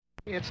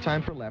It's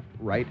time for Left,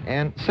 Right,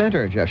 and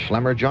Center. Jeff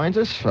Schlemmer joins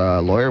us,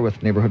 lawyer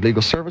with Neighborhood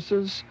Legal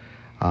Services,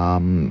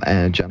 and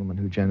a gentleman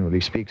who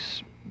generally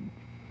speaks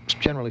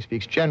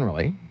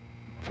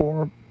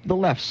for the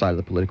left side of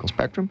the political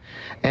spectrum,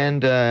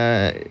 and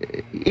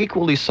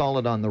equally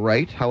solid on the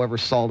right, however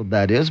solid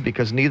that is,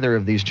 because neither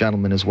of these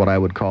gentlemen is what I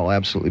would call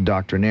absolutely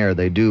doctrinaire.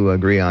 They do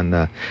agree on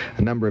a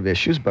number of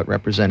issues, but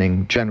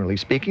representing, generally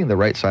speaking, the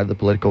right side of the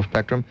political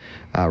spectrum,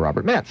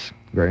 Robert Metz,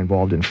 very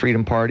involved in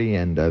Freedom Party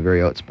and a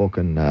very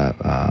outspoken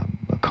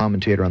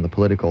commentator on the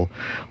political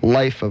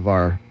life of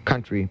our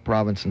country,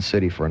 province, and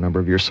city for a number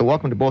of years. So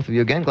welcome to both of you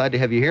again. Glad to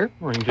have you here.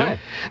 Morning, Jim.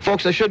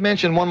 Folks, I should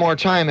mention one more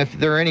time, if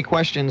there are any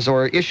questions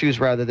or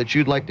issues, rather, that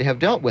you'd like to have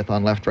dealt with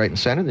on Left, Right, and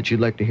Center, that you'd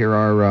like to hear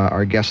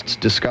our guests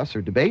discuss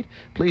or debate,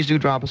 please do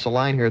drop us a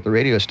line here at the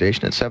radio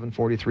station at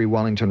 743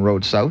 Wellington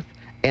Road South,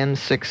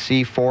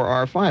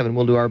 N6C4R5, and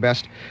we'll do our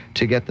best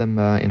to get them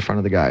in front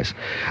of the guys.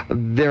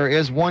 There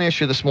is one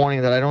issue this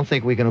morning that I don't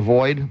think we can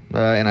avoid,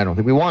 and I don't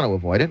think we want to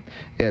avoid it.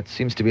 It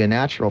seems to be a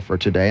natural for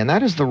today, and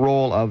that is the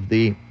role of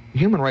the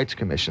human rights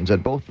commissions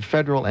at both the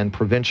federal and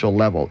provincial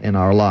level in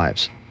our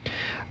lives.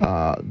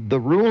 The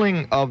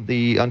ruling of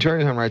the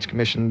Ontario Human Rights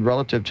Commission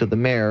relative to the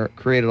mayor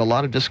created a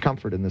lot of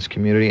discomfort in this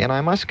community, and I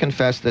must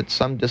confess that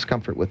some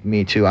discomfort with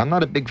me too. I'm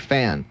not a big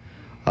fan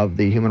of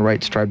the human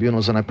rights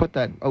tribunals, and I put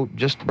that out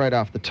just right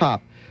off the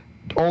top,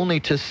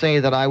 only to say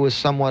that I was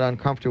somewhat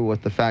uncomfortable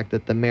with the fact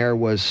that the mayor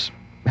was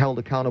held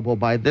accountable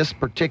by this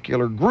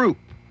particular group.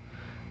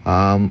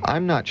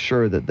 I'm not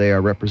sure that they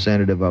are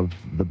representative of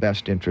the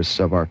best interests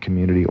of our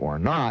community or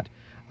not,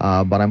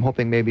 but I'm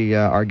hoping maybe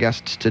our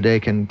guests today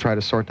can try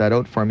to sort that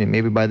out for me.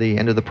 Maybe by the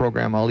end of the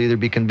program I'll either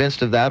be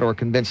convinced of that or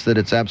convinced that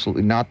it's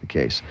absolutely not the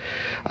case.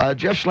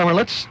 Jeff Schlemmer,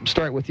 let's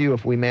start with you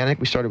if we may. I think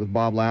we started with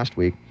Bob last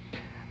week.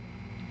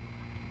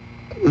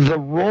 The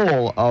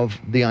role of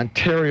the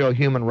Ontario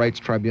Human Rights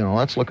Tribunal,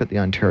 let's look at the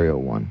Ontario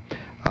one.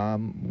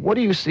 What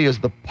do you see as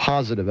the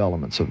positive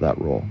elements of that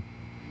role?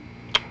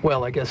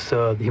 Well, I guess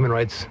the Human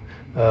Rights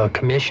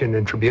Commission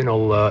and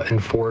Tribunal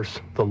enforce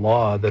the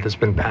law that has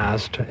been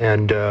passed,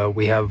 and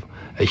we have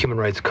a human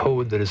rights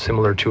code that is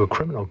similar to a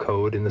criminal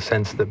code in the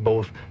sense that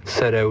both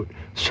set out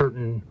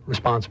certain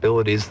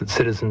responsibilities that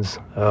citizens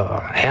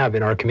have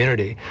in our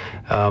community.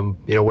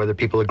 Whether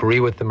people agree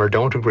with them or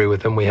don't agree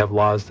with them, we have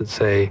laws that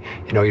say,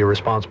 you're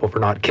responsible for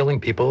not killing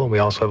people, and we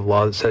also have a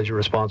law that says you're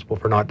responsible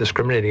for not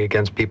discriminating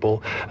against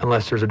people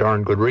unless there's a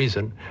darn good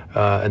reason,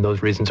 and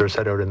those reasons are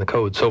set out in the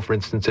code. So, for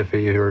instance, if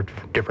you're a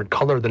different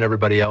color than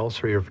everybody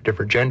else, or you're a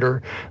different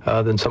gender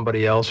than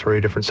somebody else, or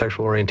a different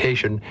sexual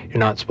orientation, you're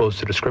not supposed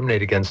to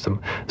discriminate against them.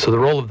 So the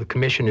role of the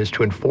commission is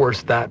to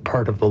enforce that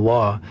part of the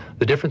law.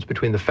 The difference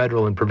between the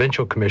federal and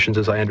provincial commissions,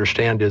 as I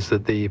understand, is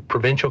that the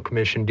provincial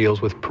commission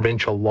deals with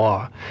provincial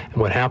law. And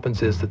what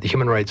happens is that the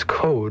Human Rights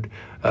Code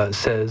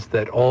says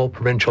that all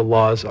provincial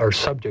laws are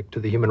subject to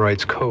the Human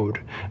Rights Code.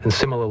 And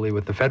similarly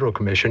with the Federal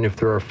Commission, if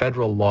there are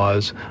federal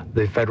laws,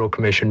 the Federal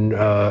Commission,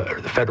 or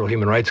the Federal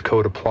Human Rights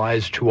Code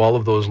applies to all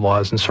of those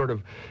laws, and sort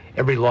of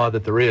every law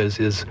that there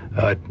is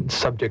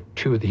subject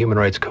to the Human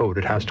Rights Code.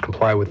 It has to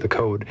comply with the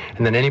code.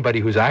 And then anybody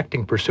who's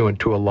acting pursuant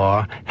to a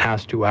law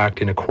has to act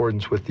in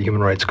accordance with the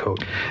Human Rights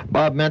Code.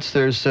 Bob Metz,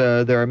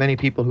 there are many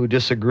people who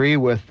disagree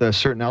with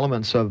certain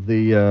elements of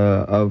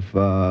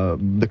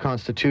the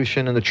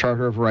Constitution and the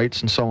Charter of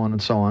Rights and so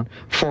on,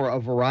 for a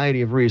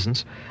variety of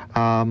reasons.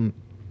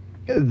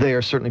 They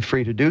are certainly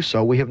free to do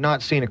so. We have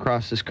not seen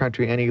across this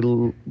country any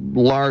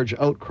large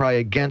outcry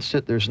against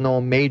it. There's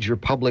no major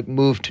public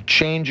move to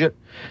change it,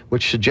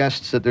 which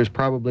suggests that there's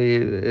probably,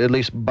 at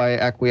least by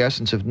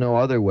acquiescence if no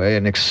other way,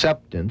 an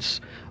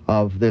acceptance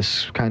of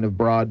this kind of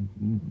broad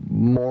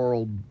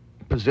moral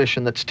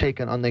position that's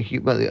taken on the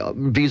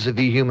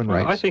vis-a-vis human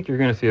rights. I think you're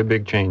going to see a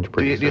big change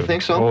pretty soon. Do you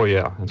think so? Oh,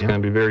 yeah. It's going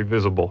to be very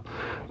visible.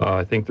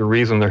 I think the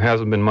reason there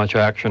hasn't been much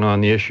action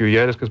on the issue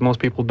yet is because most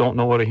people don't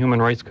know what a Human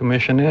Rights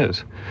Commission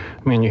is.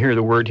 I mean, you hear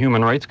the word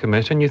Human Rights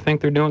Commission, you think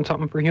they're doing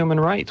something for human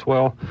rights.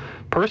 Well,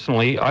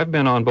 personally, I've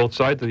been on both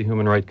sides of the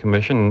Human Rights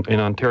Commission.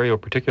 In Ontario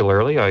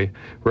particularly, I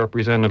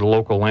represented a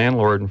local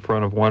landlord in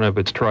front of one of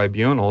its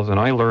tribunals, and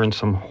I learned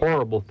some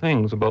horrible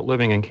things about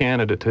living in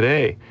Canada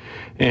today.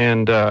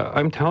 And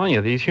I'm telling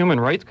you, these human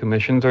rights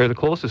commissions are the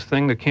closest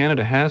thing that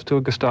Canada has to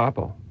a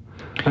Gestapo.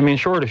 I mean,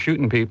 short of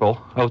shooting people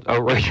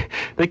outright,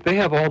 they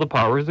have all the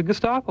powers the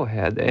Gestapo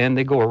had, and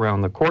they go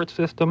around the court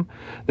system.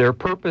 Their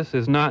purpose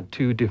is not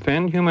to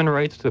defend human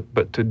rights,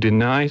 but to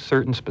deny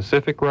certain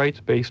specific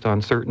rights based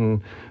on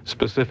certain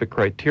specific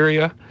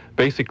criteria.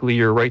 Basically,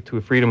 your right to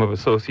freedom of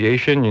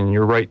association and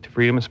your right to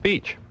freedom of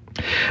speech.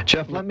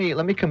 Jeff, let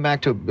me come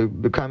back to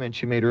the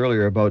comments you made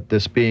earlier about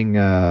this being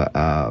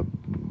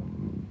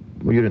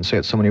well, you didn't say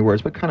it so many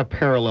words, but kind of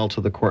parallel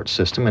to the court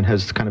system and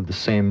has kind of the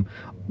same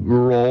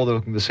role,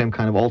 the same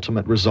kind of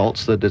ultimate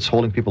results, that it's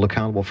holding people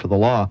accountable for the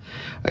law.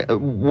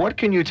 What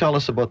can you tell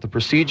us about the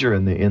procedure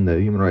in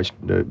the Human Rights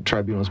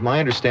Tribunals? My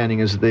understanding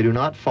is that they do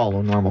not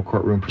follow normal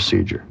courtroom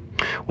procedure.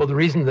 Well, the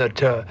reason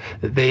that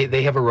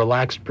they have a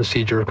relaxed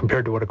procedure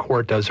compared to what a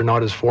court does, they're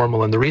not as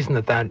formal, and the reason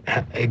that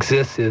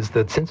exists is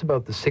that since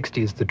about the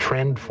 60s, the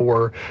trend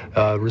for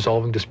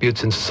resolving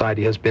disputes in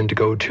society has been to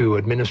go to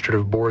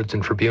administrative boards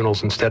and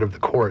tribunals instead of the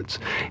courts.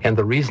 And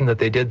the reason that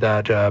they did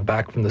that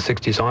back from the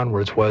 60s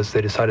onwards was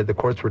they decided the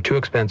courts were too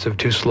expensive,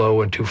 too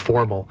slow, and too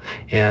formal,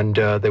 and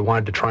they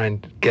wanted to try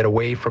and get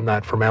away from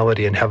that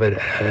formality and have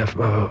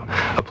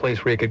a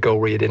place where you could go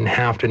where you didn't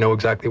have to know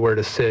exactly where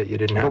to sit. You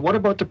didn't have. But what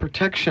about the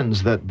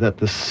protections that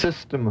the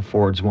system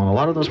affords one? A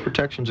lot of those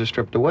protections are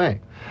stripped away.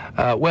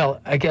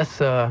 Well, I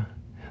guess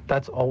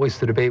that's always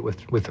the debate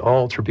with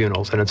all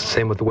tribunals, and it's the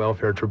same with the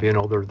welfare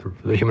tribunal,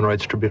 the human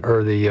rights tribunal,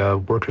 or the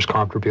workers'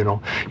 comp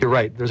tribunal. You're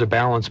right. There's a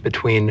balance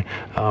between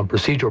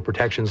procedural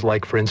protections,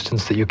 like, for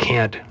instance, that you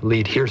can't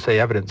lead hearsay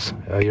evidence.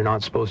 You're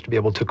not supposed to be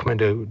able to come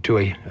into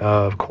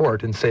a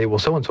court and say, well,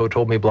 so-and-so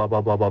told me blah,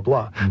 blah, blah, blah,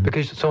 blah. Mm-hmm.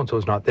 Because so-and-so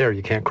is not there.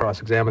 You can't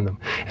cross-examine them.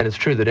 And it's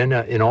true that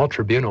in all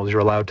tribunals, you're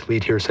allowed to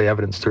lead hearsay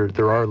evidence.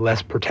 There are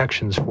less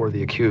protections for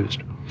the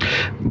accused.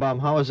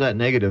 Bob, how is that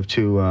negative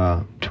to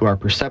our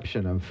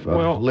perception of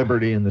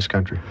liberty in this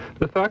country?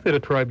 The fact that a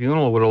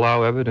tribunal would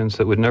allow evidence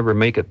that would never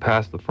make it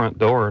past the front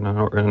door in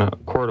a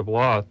court of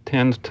law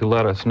tends to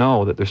let us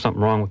know that there's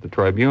something wrong with the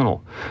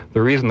tribunal.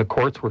 The reason the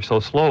courts were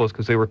so slow is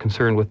because they were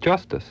concerned with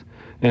justice.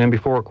 And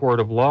before a court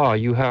of law,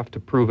 you have to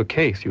prove a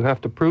case. You have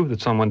to prove that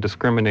someone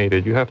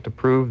discriminated. You have to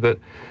prove that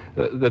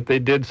they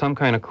did some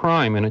kind of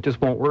crime, and it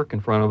just won't work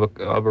in front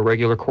of a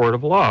regular court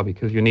of law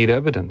because you need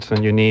evidence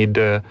and you need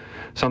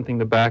something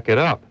to back it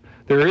up.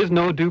 There is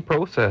no due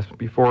process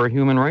before a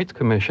Human Rights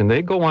Commission.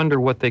 They go under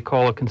what they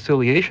call a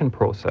conciliation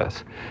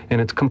process,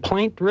 and it's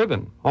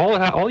complaint-driven.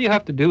 All you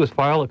have to do is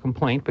file a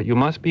complaint, but you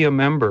must be a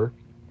member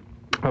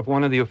of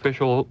one of the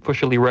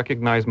officially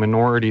recognized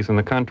minorities in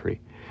the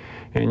country.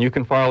 And you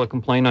can file a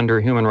complaint under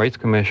a Human Rights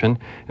Commission,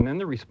 and then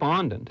the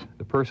respondent,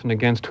 the person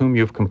against whom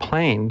you've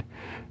complained,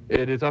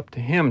 it is up to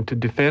him to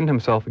defend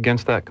himself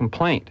against that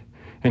complaint.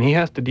 And he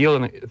has to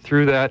deal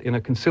through that in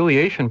a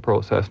conciliation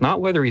process, not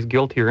whether he's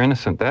guilty or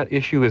innocent. That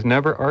issue is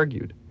never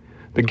argued.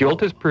 The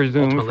guilt is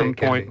presumed from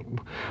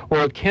point.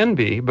 Well, it can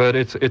be, but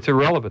it's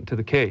irrelevant to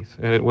the case.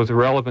 And it was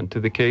irrelevant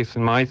to the case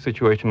in my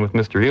situation with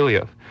Mr.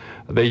 Iliev.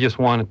 They just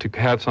wanted to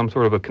have some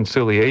sort of a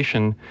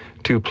conciliation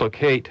to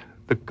placate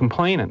the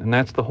complainant, and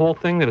that's the whole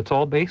thing that it's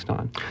all based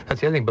on. That's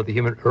the other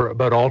thing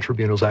about all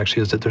tribunals,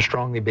 actually, is that they're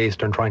strongly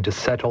based on trying to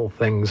settle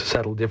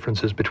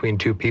differences between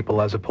two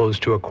people, as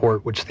opposed to a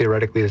court, which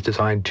theoretically is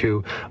designed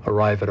to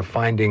arrive at a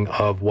finding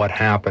of what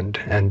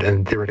happened and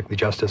theoretically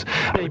justice.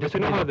 Hey, but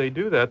you know how they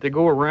do that? They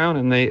go around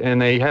and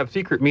they have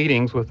secret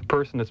meetings with the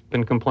person that's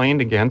been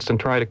complained against and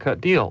try to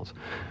cut deals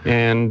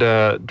and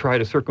try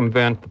to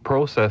circumvent the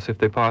process if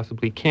they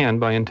possibly can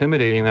by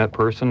intimidating that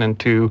person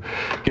into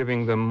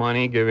giving them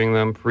money, giving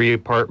them free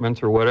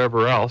apartments or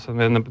whatever else, and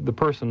then the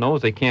person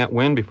knows they can't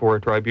win before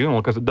a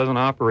tribunal because it doesn't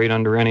operate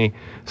under any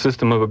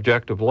system of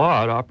objective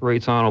law. It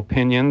operates on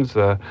opinions,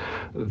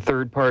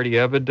 third-party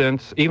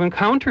evidence, even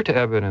counter to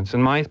evidence.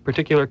 In my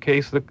particular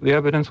case, the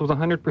evidence was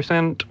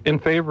 100% in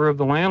favor of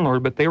the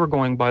landlord, but they were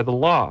going by the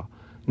law,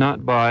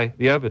 not by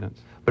the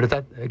evidence. But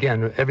that,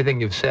 again, everything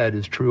you've said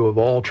is true of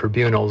all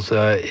tribunals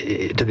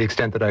to the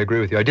extent that I agree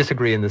with you. I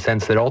disagree in the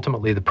sense that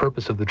ultimately the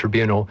purpose of the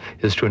tribunal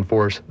is to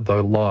enforce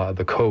the law,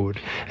 the code.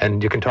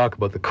 And you can talk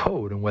about the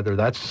code and whether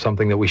that's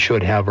something that we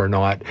should have or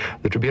not.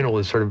 The tribunal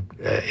is sort of,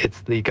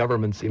 it's the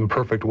government's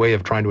imperfect way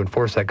of trying to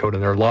enforce that code,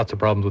 and there are lots of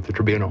problems with the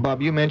tribunal.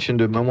 Bob, you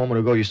mentioned a moment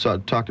ago, you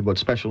talked about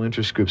special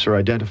interest groups or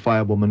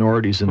identifiable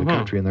minorities in the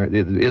country. And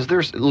is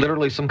there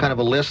literally some kind of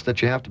a list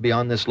that you have to be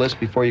on this list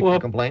before you can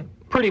complain?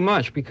 Pretty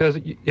much, because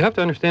you have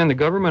to understand the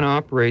government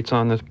operates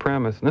on this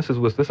premise, and this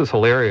is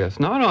hilarious,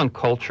 not on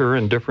culture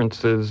and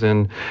differences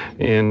in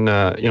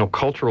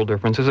cultural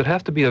differences. It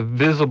has to be a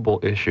visible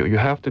issue. You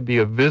have to be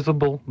a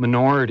visible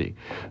minority.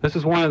 This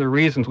is one of the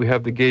reasons we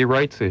have the gay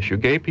rights issue.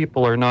 Gay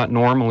people are not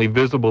normally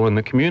visible in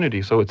the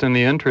community, so it's in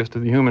the interest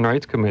of the Human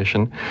Rights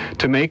Commission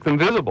to make them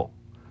visible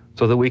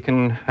so that we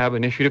can have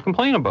an issue to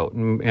complain about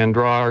and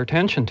draw our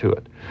attention to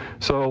it.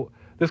 So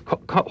this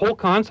whole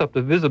concept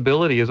of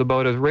visibility is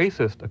about as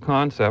racist a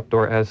concept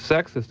or as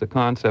sexist a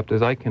concept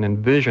as I can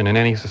envision in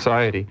any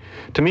society.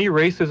 To me,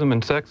 racism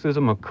and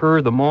sexism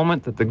occur the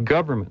moment that the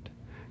government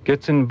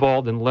gets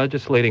involved in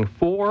legislating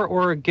for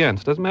or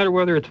against. Doesn't matter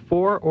whether it's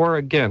for or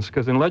against,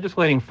 because in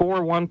legislating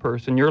for one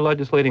person, you're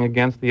legislating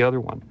against the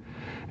other one.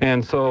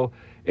 And so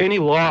any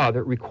law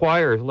that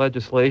requires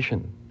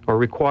legislation or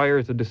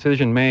requires a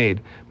decision made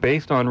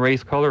based on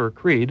race, color, or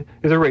creed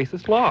is a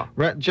racist law.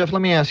 Right, Jeff,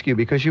 let me ask you,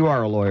 because you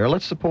are a lawyer,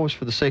 let's suppose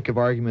for the sake of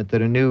argument that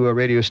a new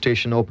radio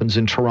station opens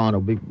in Toronto,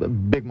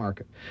 big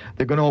market.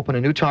 They're going to open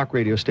a new talk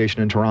radio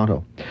station in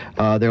Toronto.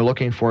 They're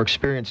looking for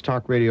experienced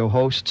talk radio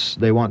hosts.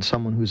 They want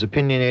someone who's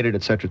opinionated,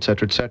 et cetera, et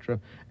cetera, et cetera.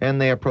 And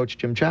they approach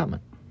Jim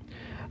Chapman.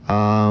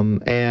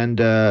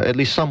 At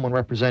least someone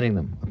representing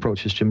them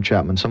approaches Jim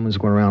Chapman. Someone's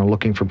going around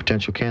looking for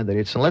potential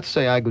candidates. And let's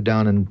say I go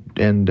down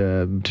and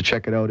to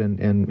check it out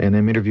and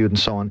am interviewed and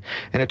so on.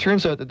 And it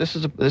turns out that this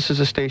is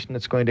a station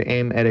that's going to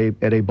aim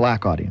at a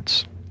black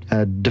audience.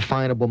 a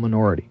definable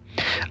minority.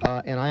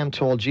 And I am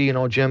told, gee, you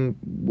know, Jim,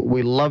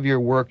 we love your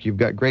work. You've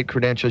got great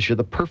credentials. You're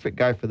the perfect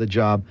guy for the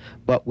job,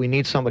 but we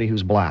need somebody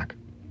who's black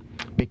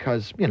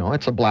because, you know,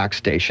 it's a black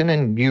station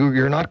and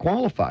you're not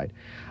qualified.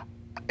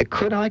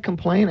 Could I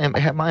complain?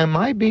 Am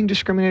I being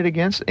discriminated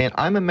against? And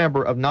I'm a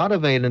member of not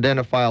of an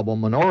identifiable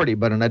minority,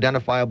 but an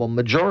identifiable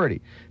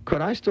majority.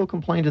 Could I still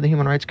complain to the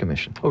Human Rights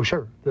Commission? Oh,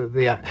 sure.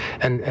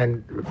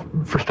 And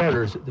for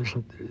starters,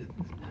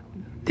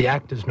 the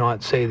Act does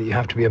not say that you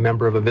have to be a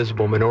member of a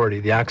visible minority.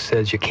 The Act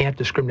says you can't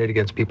discriminate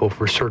against people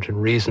for certain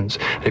reasons.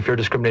 And if you're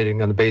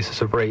discriminating on the basis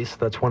of race,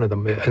 that's one of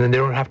them. And then they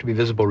don't have to be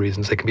visible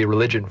reasons. They can be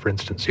religion, for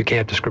instance. You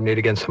can't discriminate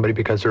against somebody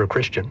because they're a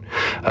Christian.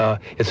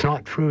 It's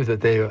not true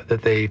that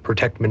they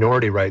protect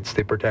minority rights.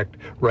 They protect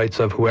rights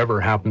of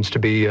whoever happens to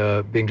be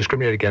being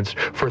discriminated against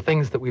for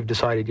things that we've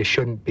decided you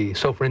shouldn't be.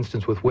 So, for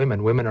instance, with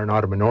women are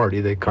not a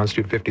minority. They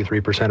constitute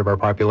 53% of our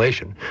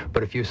population.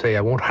 But if you say,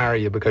 I won't hire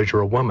you because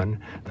you're a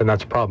woman, then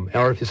that's a problem.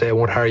 Or if you say, I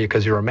won't hire you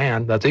because you're a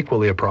man, that's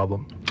equally a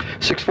problem.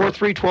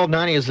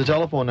 643-1290 is the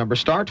telephone number.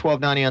 Star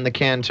 1290 on the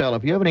Cantel.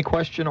 If you have any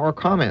question or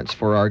comments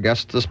for our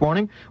guests this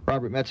morning,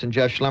 Robert Metz and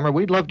Jeff Schlemmer,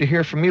 we'd love to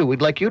hear from you.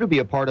 We'd like you to be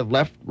a part of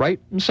Left, Right,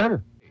 and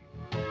Center.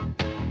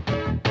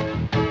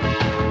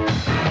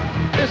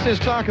 This is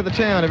Talk of the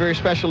Town, a very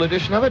special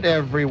edition of it.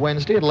 Every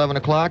Wednesday at 11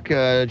 o'clock,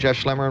 Jeff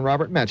Schlemmer and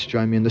Robert Metz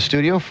join me in the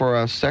studio for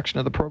a section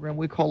of the program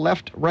we call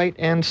Left, Right,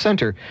 and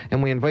Center.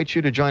 And we invite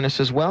you to join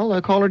us as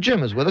well. Caller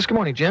Jim is with us. Good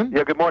morning, Jim.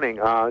 Yeah, good morning.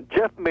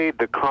 Jeff made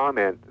the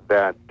comment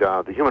that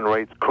the Human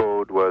Rights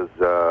Code was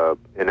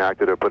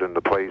enacted or put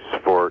into place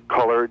for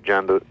color,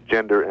 gender,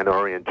 and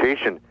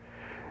orientation.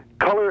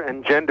 Color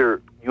and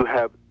gender, you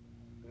have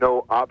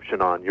no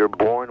option on. You're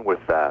born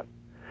with that.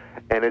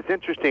 And it's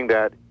interesting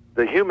that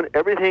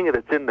everything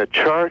that's in the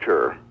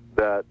Charter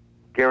that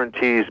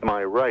guarantees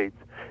my rights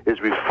is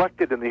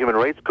reflected in the Human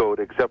Rights Code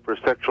except for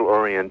sexual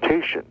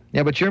orientation.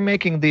 Yeah, but you're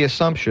making the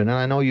assumption, and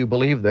I know you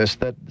believe this,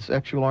 that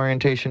sexual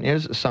orientation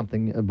is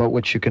something about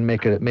which you can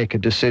make a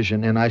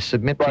decision, and I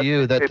submit to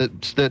you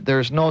that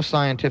there's no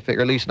scientific,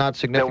 or at least not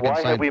significant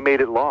scientific... Then why have we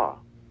made it law?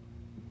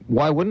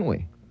 Why wouldn't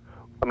we?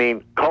 I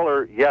mean,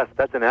 color, yes,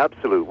 that's an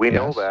absolute. We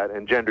know that,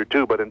 and gender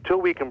too, but until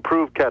we can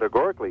prove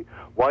categorically,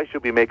 why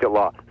should we make it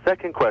law?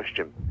 Second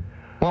question.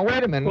 Well,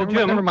 wait a minute. Well,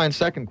 Jim, never mind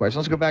second question.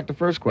 Let's go back to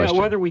first question.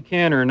 Yeah, whether we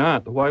can or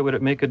not, why would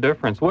it make a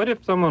difference? What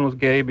if someone was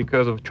gay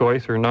because of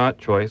choice or not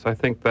choice? I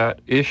think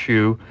that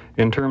issue,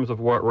 in terms of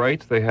what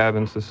rights they have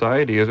in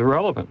society, is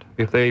irrelevant.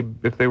 If they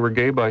were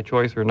gay by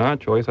choice or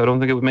not choice, I don't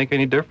think it would make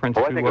any difference.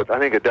 Well, I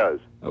think it does.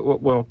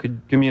 Well, could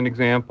you give me an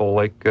example?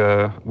 Like,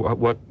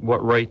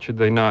 what right should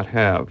they not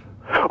have?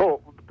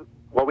 Oh,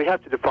 well, we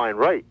have to define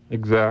rights.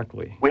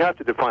 Exactly. We have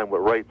to define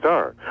what rights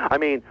are. I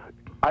mean,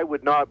 I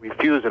would not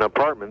refuse an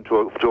apartment to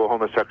a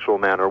homosexual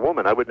man or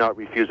woman. I would not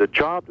refuse a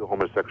job to a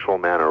homosexual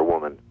man or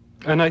woman.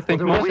 And I think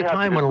there was a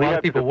time when a lot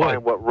of people would. We have to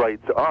define what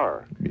rights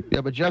are.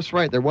 Yeah, but Jeff's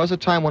right. There was a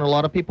time when a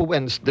lot of people,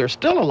 and there's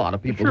still a lot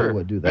of people who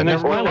would do that. And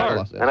Never mind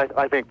and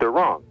I think they're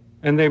wrong.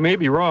 And they may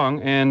be wrong,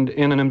 and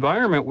in an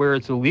environment where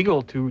it's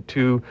illegal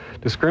to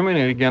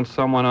discriminate against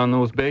someone on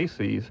those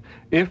bases,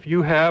 if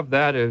you have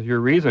that as your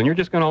reason, you're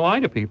just going to lie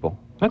to people.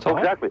 That's all.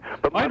 Exactly.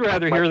 But I'd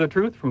rather hear the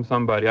truth from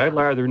somebody. I'd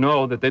rather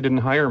know that they didn't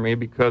hire me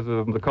because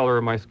of the color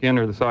of my skin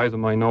or the size of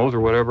my nose or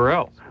whatever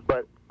else.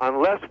 But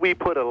unless we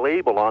put a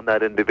label on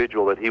that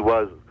individual that he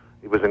was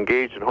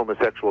engaged in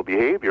homosexual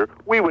behavior,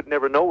 we would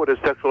never know what his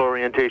sexual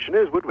orientation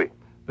is, would we?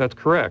 That's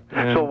correct.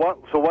 And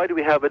so why do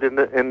we have it in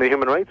the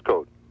Human Rights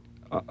Code?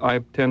 I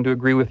tend to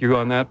agree with you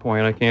on that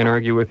point. I can't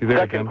argue with you there.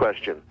 Second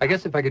question. I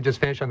guess if I could just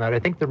finish on that, I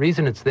think the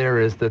reason it's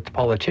there is that the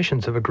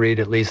politicians have agreed,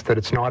 at least, that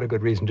it's not a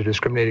good reason to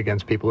discriminate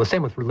against people. The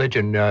same with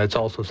religion. It's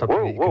also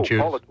something that you can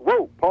choose.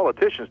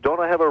 Politicians, don't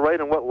I have a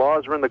right in what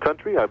laws are in the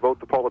country? I vote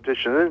the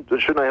politician in.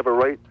 Shouldn't I have a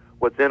right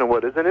what's in and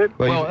what isn't it?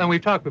 Well, and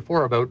we've talked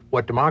before about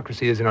what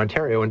democracy is in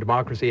Ontario, and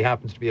democracy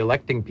happens to be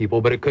electing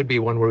people, but it could be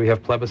one where we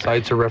have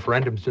plebiscites or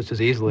referendums just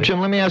as easily. Jim,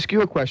 let me ask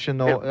you a question,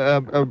 though.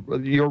 Yeah.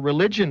 Your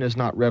religion is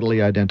not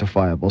readily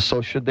identifiable,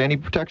 so should any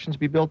protections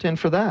be built in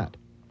for that?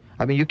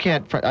 I mean,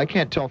 I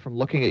can't tell from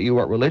looking at you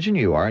what religion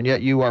you are, and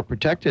yet you are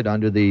protected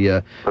under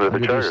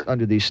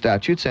under these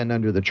statutes and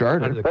under the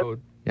Charter. Under the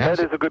code. Yes.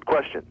 That is a good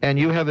question. And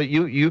you have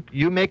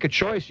you make a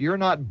choice. You're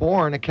not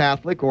born a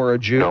Catholic or a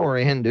Jew or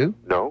a Hindu.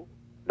 No.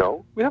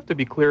 We have to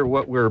be clear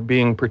what we're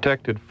being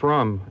protected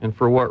from and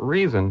for what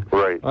reason.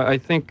 Right. I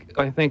think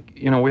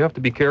we have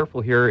to be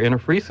careful here. In a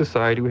free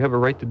society, we have a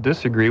right to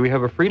disagree. We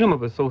have a freedom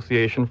of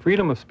association,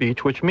 freedom of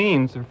speech, which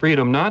means the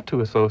freedom not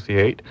to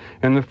associate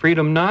and the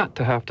freedom not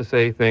to have to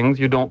say things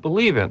you don't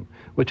believe in,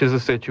 which is a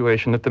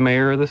situation that the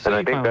mayor of the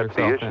city found herself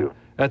in. And I think that's the issue.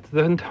 That's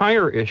the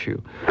entire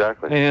issue.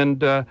 Exactly.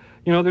 And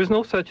there's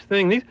no such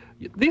thing.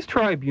 These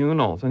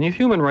tribunals and these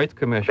human rights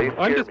commissions.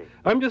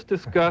 I'm just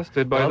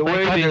disgusted by the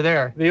way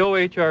the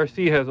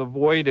OHRC has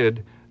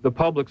avoided the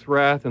public's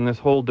wrath in this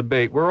whole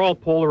debate. We're all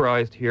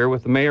polarized here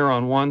with the mayor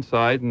on one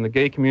side and the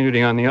gay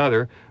community on the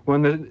other.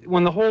 When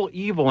the whole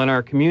evil in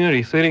our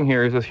community sitting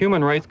here is this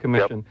human rights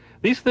commission. Yep.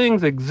 These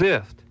things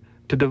exist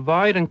to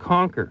divide and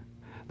conquer.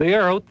 They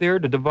are out there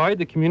to divide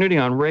the community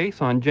on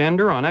race, on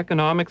gender, on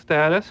economic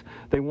status.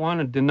 They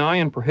want to deny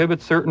and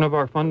prohibit certain of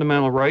our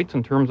fundamental rights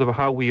in terms of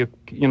how we,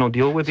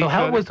 deal with each other. So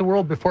how was the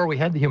world before we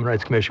had the Human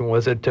Rights Commission?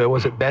 Was it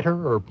better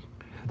or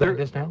than it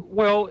is now?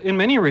 Well, in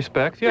many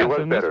respects, yes. was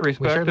In better. this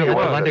We respect, certainly it had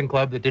the was. London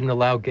Club that didn't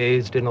allow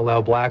gays, didn't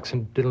allow blacks,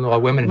 and didn't allow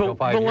women until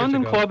 5 years ago. The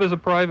London Club is a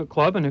private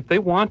club, and if they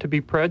want to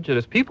be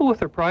prejudiced, people with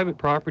their private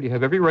property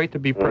have every right to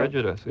be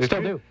prejudiced.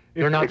 Still do.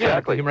 They're not Exactly.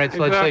 exactly. Human rights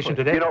legislation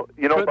today.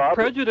 Bob,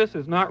 Prejudice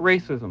is not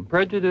racism.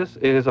 Prejudice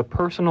is a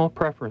personal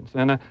preference,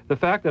 and the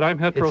fact that I'm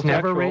heterosexual. It's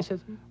never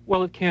racism?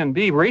 Well, it can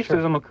be.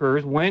 Racism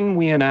occurs when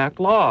we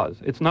enact laws.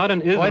 It's not an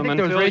ism Well, I think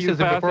there was until you racism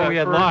pass before that we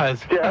had first-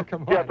 laws. Jeff,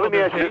 Come Jeff, on. let me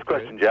ask you this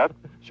question, Jeff.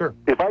 Sure.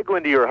 If I go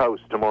into your house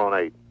tomorrow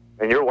night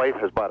and your wife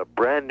has bought a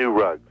brand new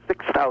rug,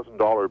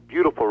 $6,000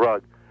 beautiful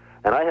rug,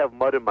 and I have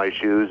mud in my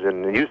shoes,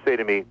 and you say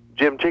to me,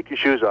 Jim, take your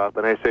shoes off,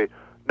 and I say,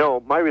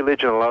 no, my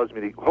religion allows me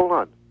to, hold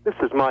on, this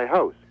is my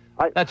house.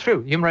 That's true.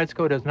 Human Rights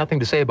Code has nothing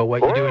to say about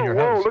what you do in your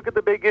house. Look at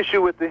the big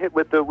issue with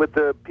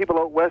the people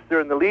out west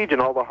there in the Legion,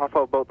 all the huff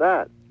about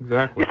that.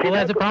 Exactly. You see, Well,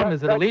 that's the problem, is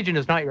that the Legion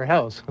is not your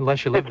house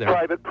unless you live It's there.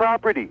 private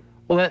property.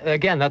 Well,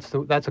 again, that's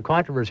a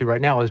controversy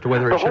right now as to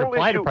whether The it should whole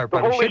apply to issue- private the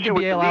property. whole Should issue you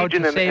with be the allowed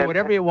Legion to say and-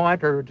 whatever you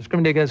want or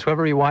discriminate against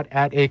whoever you want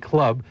at a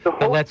club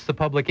that lets the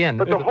public in?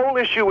 But the whole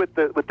issue with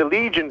the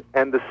Legion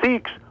and the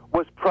Sikhs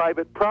was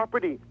private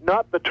property,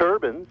 not the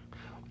turbans.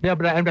 Yeah,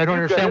 but I don't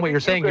understand what you're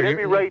saying here. you've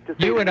got every right to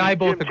say You to and me, I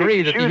both Jim, take agree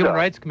your that the shoes Human off.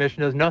 Rights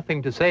Commission has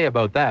nothing to say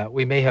about that.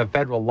 We may have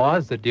federal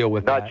laws that deal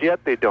with that. Not yet,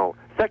 they don't.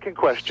 Second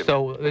question.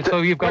 So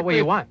you've got what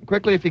you want.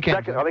 Quickly, if you can.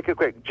 Second, I'll make it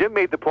quick. Jim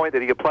made the point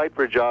that he applied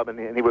for a job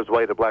and he was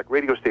white at a black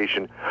radio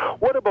station.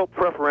 What about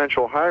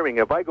preferential hiring?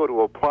 If I go to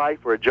apply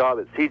for a job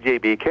at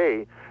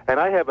CJBK and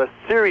I have a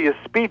serious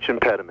speech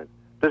impediment,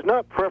 does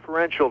not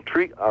preferential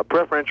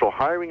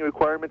hiring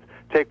requirements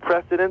take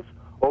precedence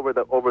over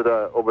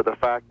the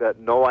fact that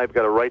no, I've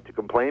got a right to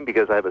complain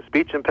because I have a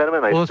speech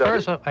impediment? Well, as far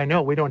as I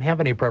know, we don't have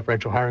any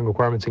preferential hiring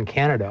requirements in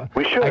Canada.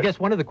 We should. I guess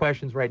one of the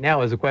questions right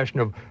now is a question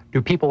of,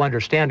 do people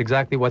understand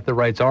exactly what their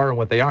rights are and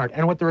what they aren't,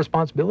 and what their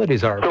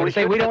responsibilities are? So we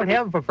say we don't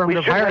have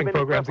affirmative hiring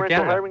programs in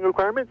Canada. Hiring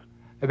requirements?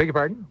 I beg your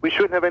pardon? We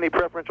shouldn't have any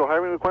preferential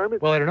hiring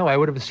requirements? Well, I don't know. I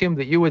would have assumed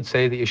that you would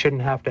say that you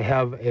shouldn't have to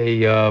have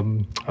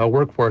a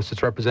workforce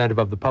that's representative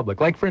of the public.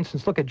 Like, for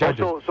instance, look at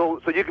judges. So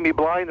you can be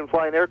blind and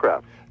fly an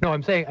aircraft? No,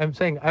 I'm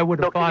saying I would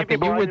have Can you thought be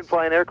that you blind would. and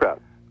fly an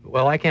aircraft?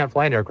 Well, I can't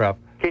fly an aircraft.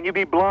 Can you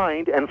be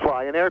blind and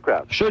fly an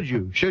aircraft? Should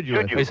you? Should you?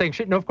 Are you saying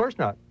shit? No, of course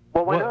not.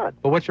 Well, why not?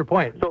 But what's your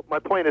point? So my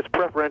point is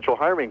preferential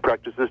hiring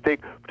practices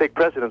take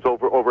precedence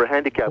over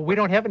handicap. Well, we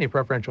don't have any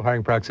preferential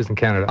hiring practices in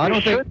Canada. I don't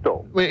We think. should,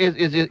 though. Wait,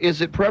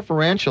 is it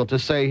preferential to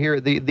say here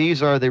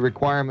these are the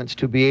requirements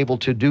to be able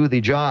to do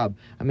the job?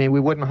 I mean, we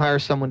wouldn't hire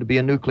someone to be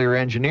a nuclear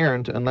engineer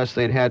unless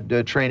they'd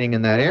had training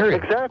in that area.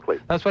 Exactly.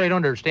 That's what I don't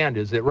understand,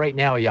 is that right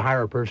now you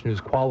hire a person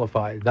who's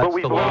qualified. That's But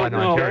we've the law in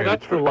lowered Ontario.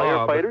 that's for the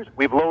law, but- firefighters.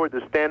 We've lowered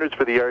the standards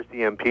for the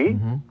RCMP,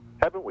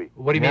 haven't we?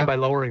 What do you Yeah. mean by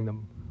lowering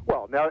them?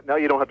 Well, now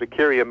you don't have to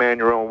carry a man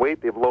your own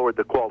weight. They've lowered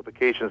the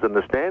qualifications and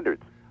the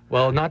standards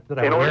Well, not that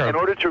I'm in aware of.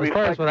 order to As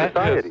far as respect what I-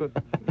 society.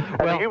 Yes,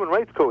 And the Human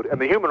Rights Code and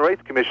the Human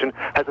Rights Commission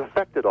has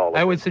affected all of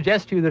I it. would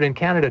suggest to you that in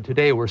Canada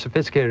today we're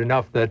sophisticated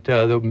enough that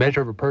the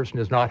measure of a person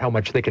is not how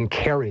much they can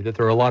carry, that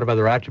there are a lot of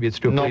other attributes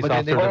to a No, police but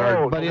officer they- that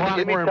are but a in- lot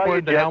let me more tell you,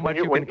 important than Jeff, how much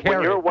you when can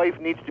carry. your wife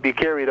needs to be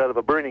carried out of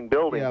a burning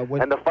building, Yeah,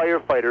 when- and the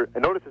firefighter,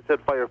 and notice it said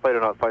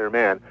firefighter, not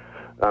fireman.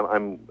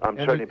 I'm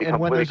starting to become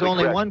And when there's politically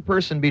only correct. one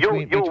person You'll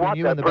between want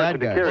you that and the person bad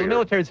to guys. carry Well, the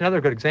military is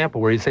another good example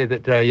where you say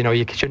that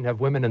you shouldn't have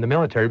women in the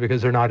military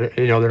because they're not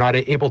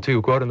able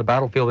to go out on the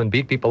battlefield and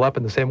beat people up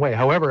in the same way.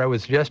 However, I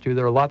would suggest to you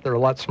they're a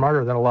lot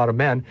smarter than a lot of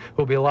men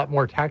who will be a lot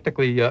more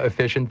tactically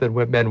efficient than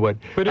what men would.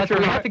 But if That's why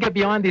we you're- have to get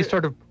beyond these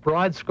sort of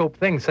broad scope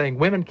things saying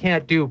women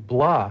can't do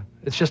blah.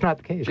 It's just not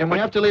the case. Jim, we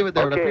have to leave it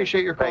there. I Okay.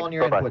 appreciate your call Thanks. and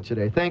your Bye-bye. input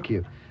today. Thank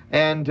you.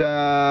 And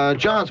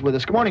John's with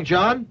us. Good morning,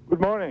 John. Good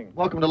morning.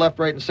 Welcome to Left,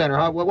 Right, and Center.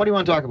 What do you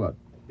want to talk about?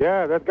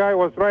 Yeah, that guy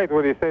was right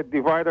when he said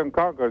divide and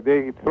conquer.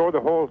 They throw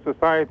the whole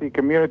society,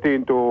 community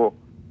into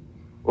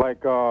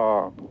like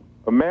a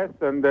mess,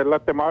 and they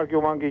let them argue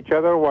among each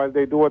other while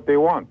they do what they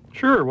want.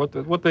 Sure.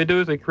 What they do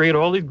is they create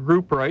all these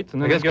group rights,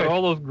 and then I they guess get what-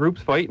 all those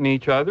groups fighting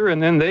each other,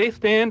 and then they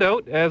stand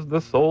out as the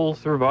sole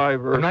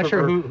survivor. I'm not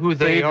sure who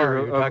they savior are.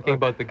 You're of- talking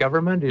about the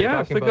government? You're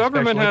Yes, talking the about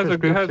government special has interest a-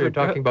 groups, has or you're a-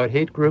 talking about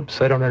hate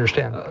groups? I don't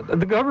understand.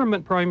 The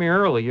government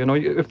primarily,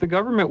 if the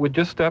government would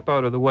just step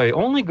out of the way,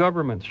 only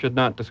governments should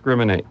not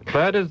discriminate.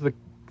 That is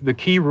the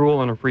key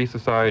rule in a free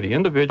society.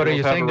 Individuals But are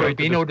you have saying a there right would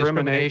be to no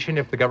discriminate. discrimination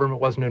if the government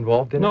wasn't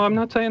involved in it? No, I'm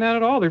not saying that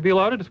at all. There'd be a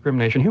lot of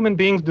discrimination. Human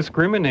beings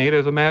discriminate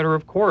as a matter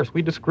of course.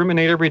 We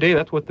discriminate every day.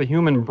 That's what the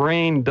human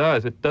brain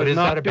does. It does But is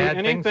not that a do bad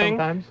thing anything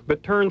sometimes?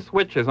 but turn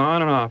switches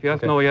on and off. Yes,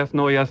 Okay. no, yes,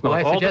 no, yes, no. Well,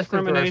 I all suggest that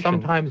there are discrimination.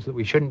 some times that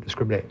we shouldn't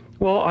discriminate.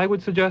 Well, I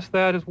would suggest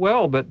that as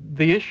well, but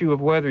the issue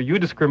of whether you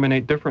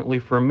discriminate differently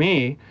from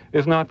me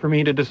is not for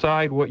me to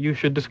decide what you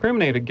should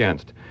discriminate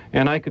against.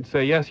 And I could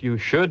say, yes, you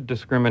should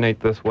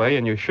discriminate this way,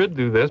 and you should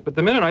do this. this, but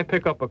the minute I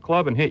pick up a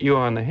club and hit you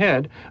on the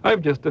head,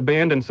 I've just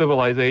abandoned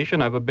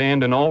civilization, I've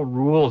abandoned all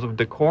rules of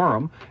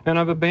decorum, and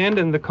I've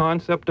abandoned the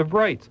concept of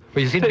rights.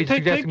 Well, you seem to be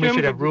suggesting we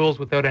should have rules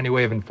without any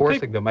way of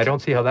enforcing them. I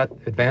don't see how that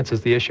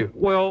advances the issue.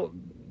 Well,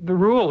 the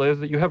rule is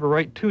that you have a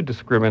right to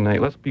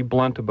discriminate. Let's be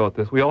blunt about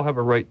this. We all have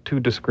a right to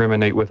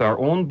discriminate with our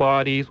own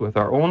bodies, with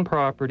our own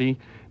property,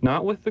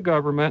 not with the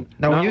government.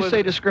 Now, when you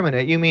say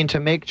discriminate, you mean to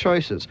make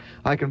choices.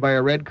 I can buy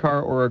a red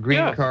car or a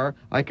green car.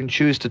 I can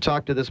choose to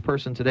talk to this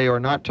person today or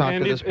not talk to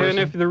this person. And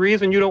if the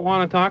reason you don't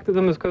want to talk to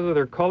them is because of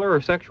their color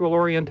or sexual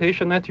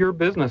orientation, that's your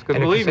business.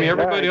 Because believe me,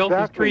 everybody else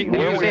is treating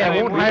you. If you say,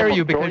 I won't hire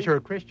you because you're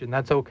a Christian,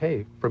 that's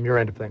okay from your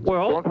end of things.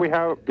 Well, do we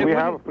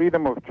have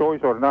freedom of choice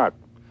or not?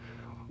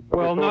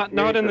 Well,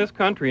 not in this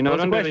country, not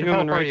under the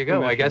Human Rights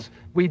Commission. I guess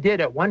we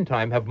did at one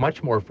time have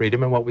much more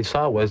freedom, and what we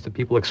saw was that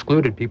people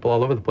excluded people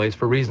all over the place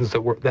for reasons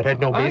that had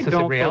no basis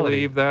in reality. I don't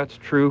believe that's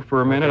true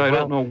for a minute. I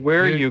don't know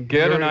where you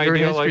get an idea like that.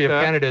 Your history of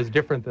Canada is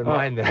different than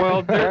mine then.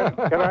 Well,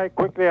 can I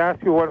quickly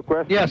ask you one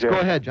question? Yes, Jim? Go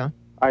ahead, John.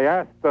 I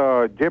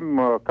asked Jim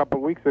a couple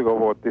of weeks ago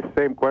about this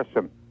same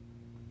question.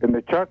 In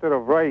the Charter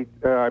of Rights,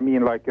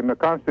 like in the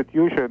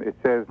Constitution, it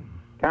says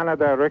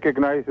Canada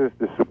recognizes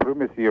the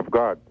supremacy of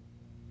God.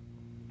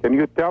 Can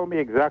you tell me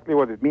exactly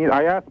what it means?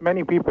 I asked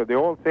many people. They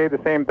all say the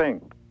same thing.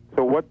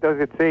 So what does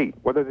it say?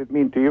 What does it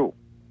mean to you?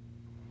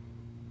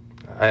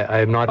 I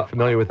am not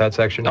familiar with that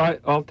section.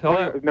 I'll tell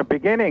you. In the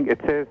beginning,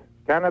 it says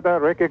Canada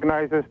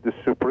recognizes the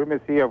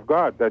supremacy of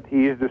God, that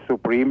he is the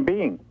supreme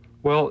being.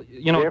 Well,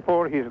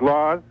 therefore, his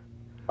laws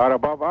are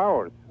above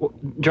ours. Well,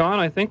 John,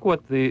 I think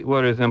what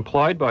is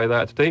implied by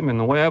that statement,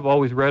 the way I've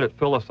always read it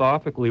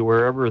philosophically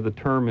wherever the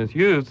term is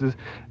used,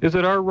 is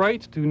that our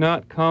rights do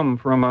not come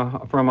from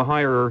a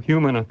higher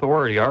human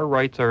authority. Our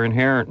rights are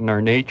inherent in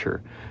our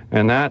nature.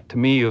 And that, to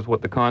me, is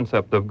what the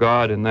concept of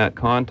God in that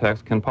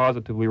context can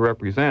positively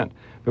represent.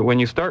 But when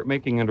you start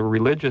making it a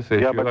religious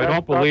issue, I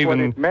don't believe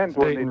in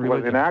state and religion.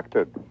 Was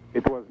enacted.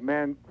 It was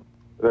meant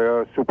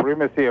the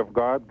supremacy of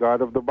God,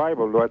 God of the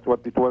Bible. That's what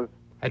it was.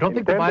 I don't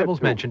think the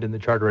Bible's mentioned in the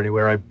Charter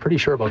anywhere. I'm pretty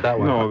sure about that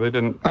one. No, they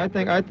didn't. I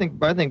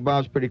think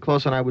Bob's pretty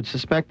close, and I would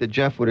suspect that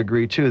Jeff would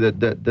agree too. That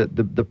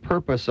the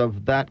purpose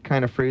of that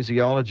kind of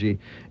phraseology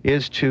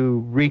is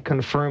to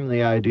reconfirm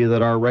the idea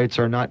that our rights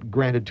are not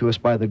granted to us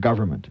by the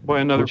government. By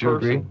another person.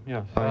 Would you agree?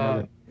 Yes.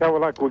 Yeah, well,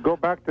 like we go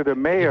back to the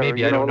mayor.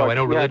 Maybe I don't know. I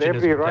know religion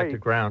is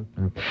protected ground.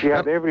 She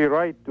had every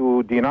right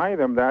to deny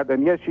them that,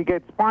 and yet she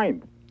gets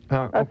fined.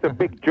 That's a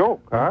big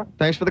joke, huh?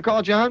 Thanks for the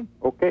call, John.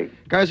 Okay.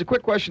 Guys, a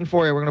quick question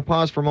for you. We're going to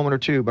pause for a moment or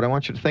two, but I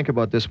want you to think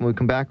about this. When we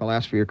come back, I'll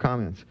ask for your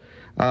comments.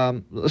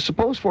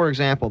 Suppose, for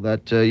example,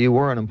 that you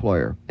were an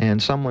employer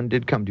and someone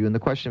did come to you, and the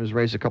question was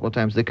raised a couple of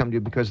times. They come to you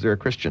because they're a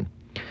Christian.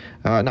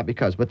 Not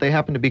because, but they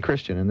happen to be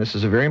Christian, and this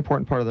is a very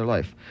important part of their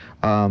life.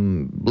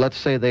 Let's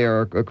say they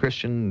are a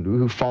Christian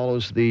who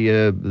follows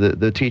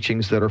the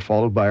teachings that are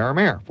followed by our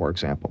mayor, for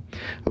example,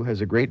 who has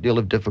a great deal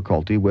of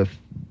difficulty with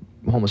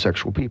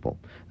homosexual people.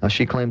 Now,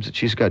 she claims that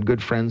she's got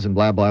good friends and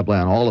blah, blah,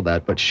 blah, and all of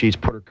that, but she's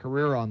put her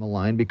career on the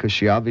line because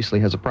she obviously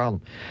has a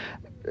problem.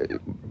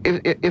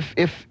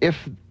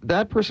 If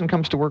that person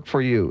comes to work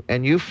for you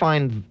and you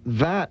find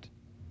that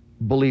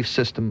belief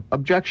system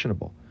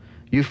objectionable,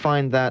 you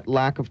find that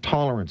lack of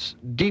tolerance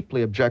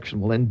deeply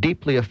objectionable and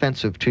deeply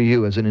offensive to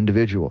you as an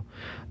individual,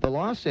 the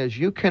law says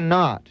you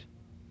cannot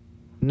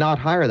not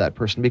hire that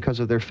person because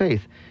of their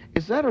faith.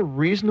 Is that a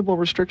reasonable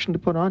restriction to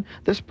put on?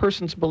 This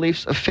person's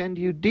beliefs offend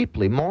you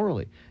deeply,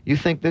 morally. You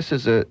think this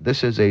is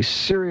a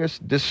serious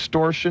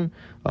distortion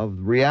of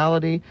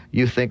reality.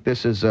 You think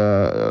this is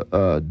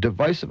a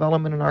divisive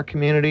element in our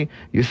community.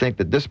 You think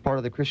that this part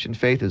of the Christian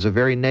faith is a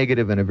very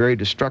negative and a very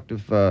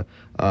destructive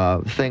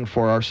thing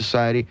for our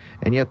society,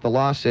 and yet the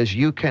law says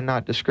you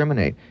cannot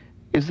discriminate.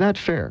 Is that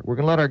fair? We're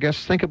going to let our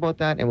guests think about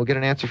that, and we'll get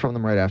an answer from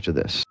them right after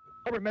this.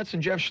 Albert Metz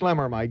and Jeff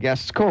Schlemmer are my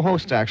guests,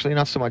 co-hosts actually,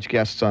 not so much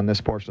guests on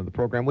this portion of the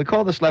program. We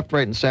call this Left,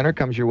 Right, and Center,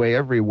 comes your way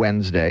every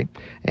Wednesday,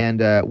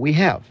 and we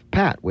have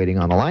Pat waiting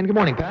on the line. Good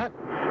morning, Pat.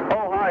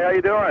 Oh, hi, how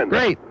you doing?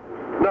 Great.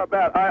 Not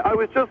bad. I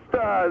was just,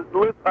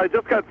 I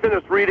just got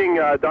finished reading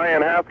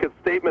Diane Haskett's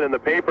statement in the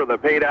paper, the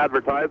paid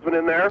advertisement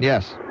in there.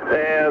 Yes.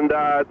 And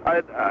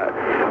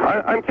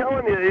I'm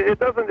telling you, it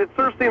sort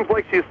of seems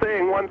like she's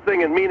saying one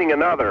thing and meaning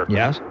another.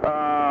 Yes.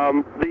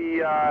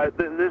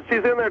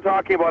 She's in there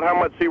talking about how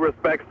much she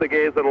respects the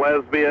gays and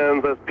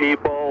lesbians as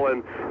people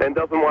and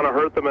doesn't want to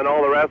hurt them and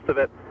all the rest of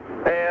it.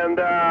 And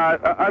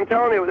I'm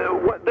telling you,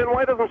 then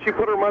why doesn't she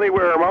put her money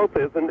where her mouth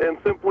is and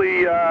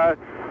simply,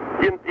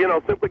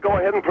 simply go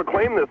ahead and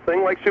proclaim this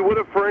thing like she would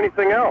have for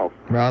anything else?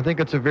 Well, I think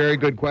it's a very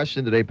good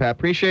question today, Pat.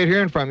 Appreciate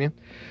hearing from you.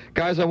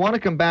 Guys, I want to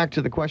come back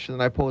to the question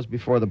that I posed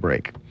before the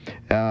break,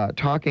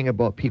 talking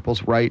about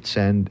people's rights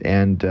and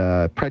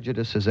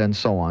prejudices and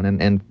so on.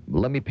 And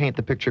let me paint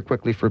the picture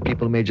quickly for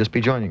people who may just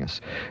be joining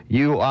us.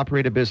 You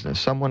operate a business.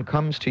 Someone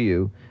comes to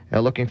you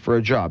looking for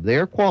a job. They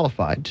are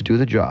qualified to do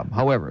the job.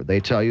 However,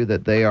 they tell you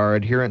that they are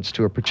adherents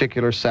to a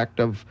particular sect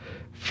of,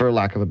 for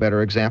lack of a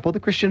better example, the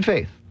Christian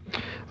faith.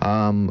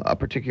 A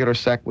particular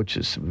sect which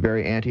is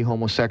very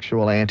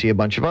anti-homosexual, anti a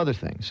bunch of other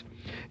things.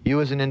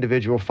 You as an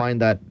individual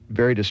find that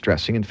very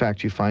distressing. In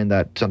fact, you find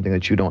that something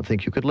that you don't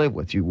think you could live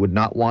with. You would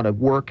not want to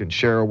work and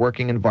share a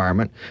working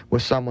environment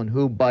with someone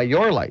who, by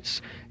your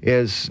lights,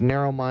 is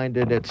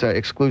narrow-minded, it's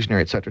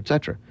exclusionary, et cetera, et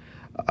cetera.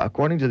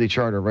 According to the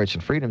Charter of Rights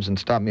and Freedoms, and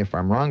stop me if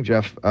I'm wrong,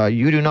 Jeff,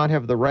 you do not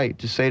have the right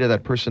to say to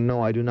that person,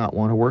 no, I do not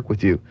want to work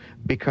with you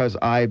because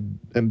I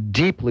am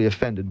deeply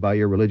offended by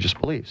your religious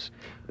beliefs.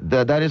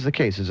 That is the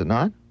case, is it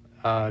not?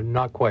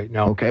 Not quite,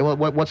 no. Okay, well,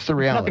 what's the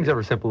reality? Nothing's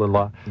ever simple in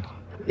law.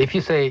 If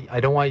you say, I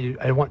don't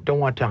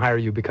want to hire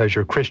you because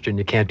you're Christian,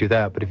 you can't do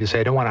that. But if you say,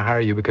 I don't want to hire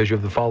you because you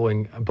have the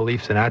following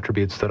beliefs and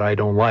attributes that I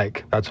don't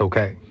like, that's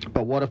okay.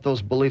 But what if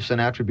those beliefs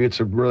and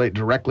attributes are relate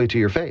directly to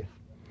your faith?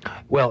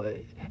 Well,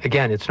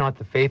 again, it's not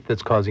the faith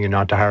that's causing you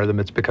not to hire them.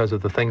 It's because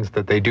of the things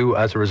that they do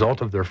as a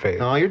result of their faith.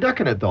 No, you're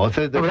ducking it, though.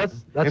 That's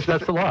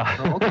the law.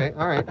 Oh, okay,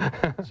 all right.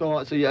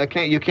 So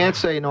you can't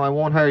say, no, I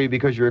won't hire you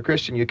because you're a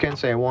Christian. You can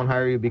say, I won't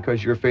hire you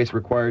because your faith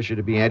requires you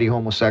to be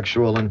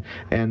anti-homosexual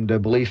and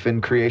belief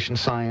in creation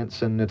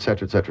science and et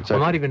cetera, et cetera, et cetera.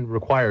 Well, not even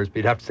requires, but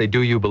you'd have to say,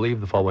 do you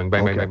believe the following?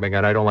 Bang, bang, bang, bang,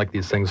 and I don't like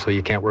these things, so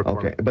you can't work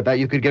for me. Okay, but that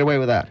you could get away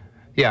with that.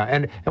 Yeah,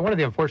 and one of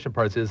the unfortunate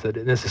parts is that,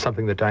 and this is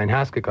something that Diane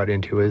Haskett got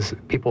into, is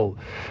people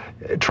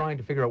trying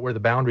to figure out where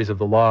the boundaries of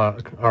the law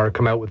are,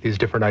 come out with these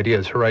different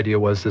ideas. Her idea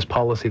was this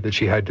policy that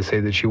she had to say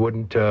that she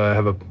wouldn't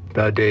have a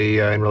bad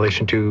day in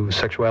relation to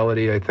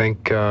sexuality, I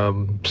think,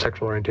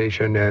 sexual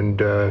orientation,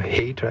 and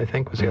hate, I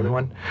think, was the other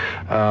one.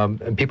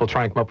 And people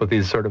try and come up with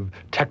these sort of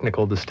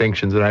technical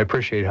distinctions, and I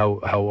appreciate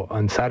how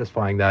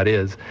unsatisfying that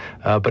is.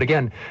 But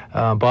again,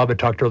 Bob had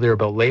talked earlier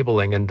about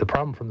labeling, and the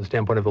problem from the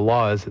standpoint of the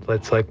law is that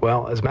it's like,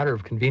 well, as a matter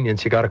of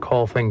convenience, you got to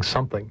call things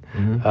something.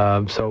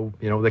 So,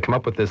 they come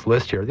up with this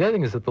list here. The other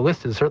thing is that the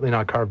list is certainly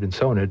not carved in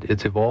stone.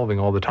 It's evolving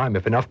all the time.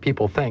 If enough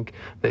people think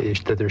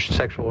that their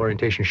sexual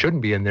orientation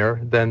shouldn't be in there,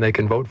 then they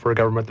can vote for a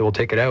government that will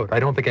take it out. I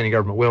don't think any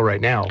government will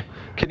right now.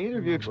 Can either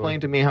of you explain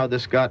to me how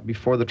this got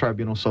before the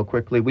tribunal so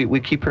quickly? We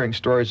keep hearing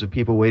stories of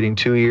people waiting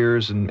 2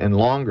 years and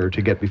longer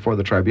to get before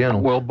the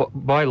tribunal. Well,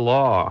 by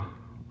law,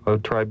 a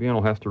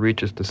tribunal has to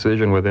reach its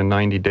decision within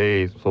 90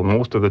 days. So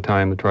most of the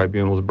time the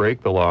tribunals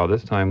break the law.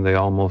 This time they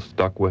almost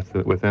stuck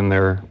within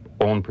their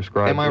own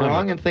prescribed Am I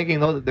wrong in thinking,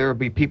 though, that there will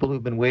be people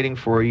who've been waiting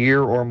for a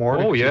year or more?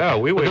 Oh, yeah.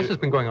 This has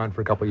been going on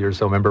for a couple of years,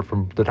 so remember,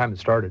 from the time it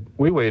started.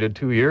 We waited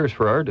 2 years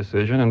for our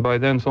decision, and by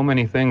then so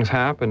many things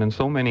happen and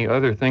so many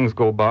other things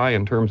go by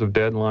in terms of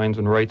deadlines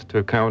and rights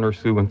to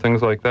countersue and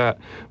things like that.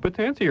 But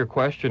to answer your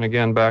question,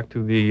 again, back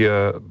to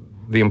the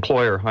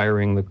employer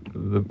hiring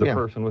the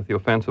person with the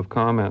offensive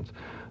comments,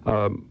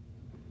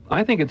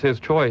 I think it's his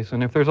choice,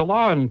 and if there's a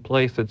law in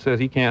place that says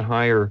he can't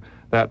hire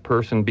that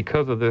person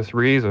because of this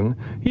reason,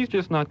 he's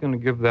just not going to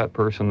give that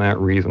person that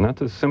reason.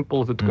 That's as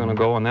simple as it's going to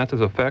go, and that's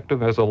as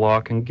effective as a law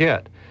can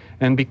get.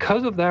 And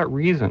because of that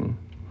reason,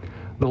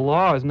 the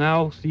law is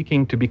now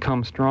seeking to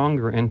become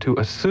stronger and to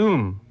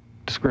assume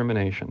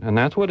discrimination. And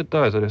that's what it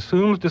does. It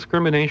assumes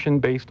discrimination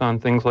based on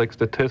things like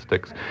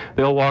statistics.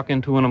 They'll walk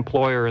into an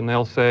employer and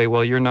they'll say,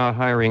 well, you're not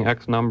hiring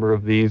X number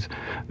of these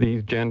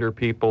gender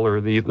people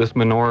or this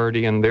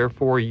minority, and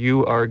therefore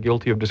you are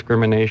guilty of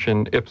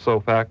discrimination. Ipso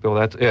facto,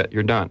 that's it.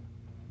 You're done.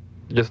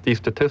 Just these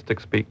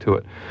statistics speak to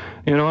it,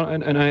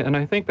 and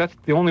I think that's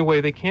the only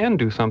way they can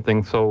do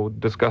something so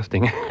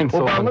disgusting and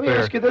so unfair. Let me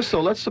ask you this,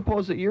 though. Let's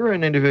suppose that you're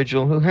an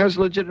individual who has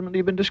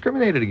legitimately been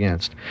discriminated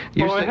against.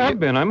 I have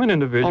been. I'm an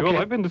individual. Okay.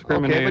 I've been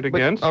discriminated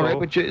against. All right,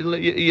 but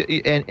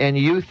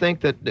you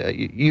think that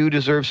you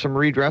deserve some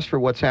redress for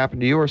what's happened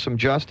to you or some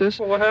justice?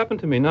 Well, what happened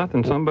to me?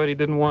 Nothing. Somebody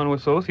didn't want to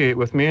associate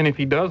with me, and if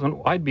he doesn't,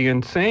 I'd be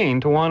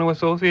insane to want to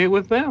associate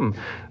with them.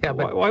 Yeah,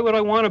 but why would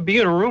I want to be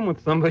in a room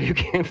with somebody who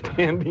can't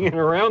stand being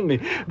around me?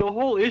 The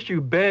whole issue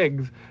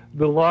begs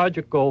the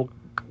logical,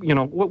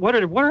 what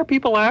are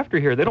people after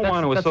here? They don't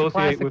want to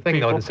associate with thing,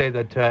 people. Though, to say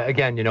that,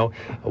 again,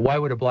 why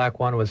would a black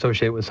want to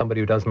associate with somebody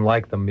who doesn't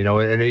like them?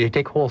 And you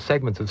take whole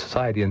segments of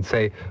society and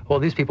say, well,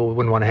 these people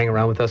wouldn't want to hang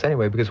around with us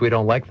anyway because we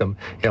don't like them.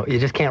 You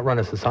just can't run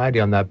a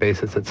society on that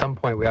basis. At some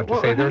point, we have to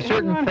say there are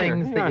certain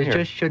things that you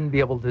just shouldn't be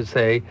able to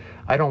say,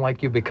 I don't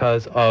like you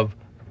because of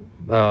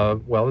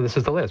this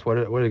is the list. What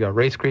do you got?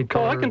 Race, creed,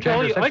 color, I can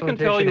tell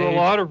you a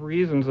lot of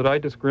reasons that I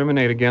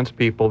discriminate against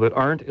people that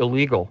aren't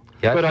illegal.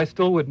 Yes. But I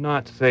still would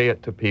not say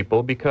it to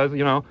people because,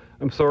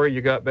 I'm sorry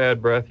you got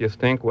bad breath, you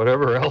stink,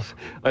 whatever else.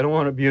 I don't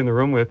want to be in the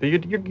room with you.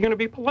 You're going to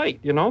be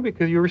polite,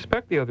 because you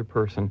respect the other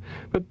person.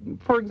 But,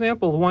 for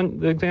example,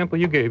 the example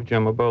you gave,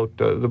 Jim, about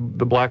the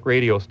black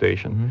radio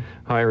station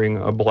hiring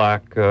a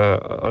black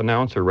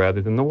announcer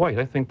rather than the white,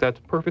 I think that's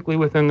perfectly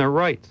within their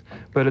rights.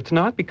 But it's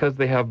not because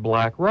they have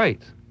black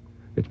rights.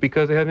 It's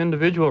because they have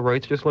individual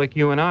rights just like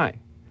you and I.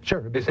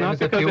 Sure. It's not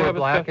because you were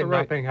black and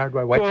not being hired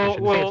by white.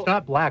 It's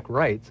not black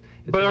rights.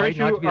 It's the right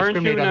not to be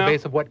discriminated on the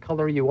basis of what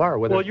color you are,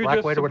 whether it's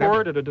black, white, or whatever. Well,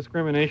 you just supported a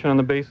discrimination on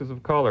the basis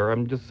of color.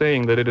 I'm just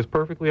saying that it is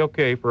perfectly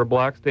okay for a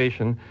black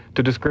station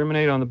to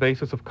discriminate on the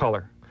basis of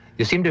color.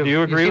 You seem to. Do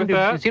you agree with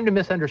that? You seem to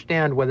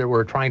misunderstand whether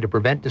we're trying to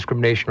prevent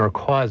discrimination or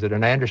cause it,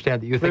 and I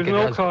understand that you think There's it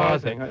no does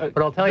cause it. causing.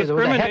 But I'll tell you, there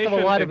was a heck of a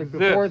lot of it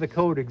before Discrimination the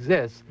code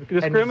exists. And to say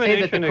that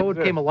Discrimination the code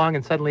exists. came along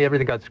and suddenly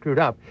everything got screwed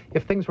up.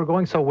 If things were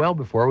going so well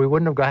before, we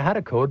wouldn't have had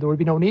a code. There would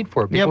be no need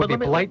for it. People would be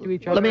polite to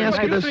each other. let me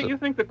ask you You this.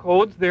 think the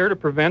code's there to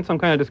prevent some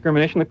kind of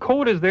discrimination? The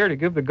code is there to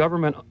give the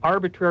government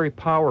arbitrary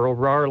power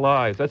over our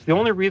lives. That's the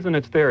only reason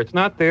it's there. It's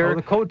not there Well,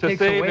 the code to takes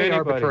save away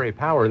anybody. arbitrary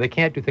power. They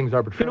can't do things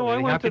arbitrarily. I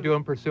They went have to to- do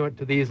them pursuant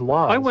to these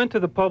laws. I went to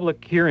the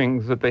public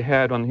hearings that they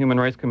had on the Human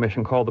Rights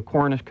Commission called the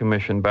Cornish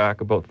Commission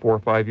back about 4 or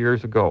 5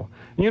 years ago.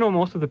 And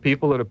most of the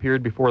people that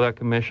appeared before that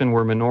commission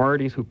were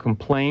minorities who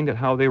complained at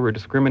how they were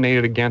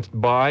discriminated against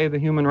by the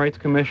Human Rights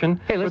Commission.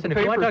 Hey, But listen, the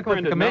if you want to papers talk about the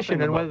printed commission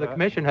nothing and whether about the that.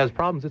 commission has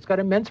problems, it's got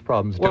immense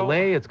problems. Well-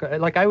 Delay, it's got,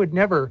 like I would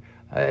never,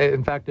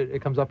 in fact,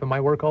 it comes up in my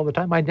work all the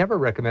time. I never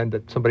recommend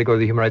that somebody go to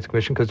the Human Rights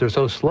Commission because they're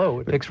so slow.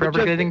 It takes forever to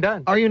Jeff, get anything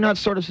done. Are you not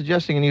sort of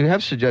suggesting, and you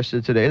have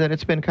suggested today, that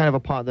it's been kind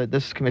of that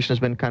this commission has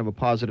been kind of a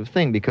positive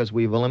thing because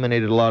we've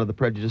eliminated a lot of the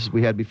prejudices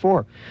we had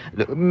before?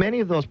 Many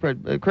of those,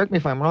 correct me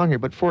if I'm wrong here,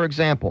 but for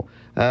example,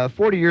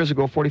 40 years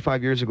ago,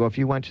 45 years ago, if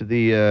you went to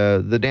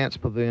the dance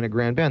pavilion at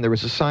Grand Bend, there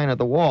was a sign at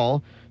the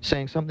wall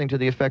saying something to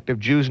the effect of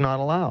Jews not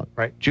allowed.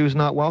 Right. Jews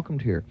not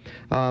welcomed here.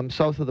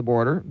 South of the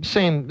border,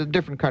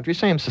 different country,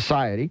 same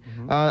society.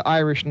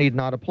 Irish need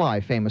not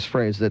apply, famous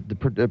phrase that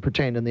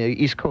pertained in the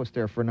East Coast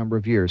there for a number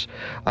of years.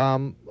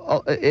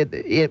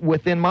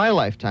 Within my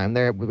lifetime,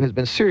 there has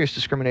been serious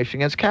discrimination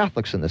against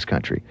Catholics in this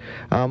country.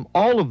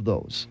 All of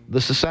those, the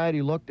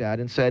society looked at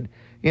and said,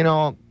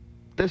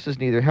 this is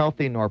neither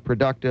healthy nor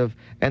productive,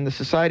 and the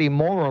society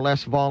more or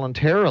less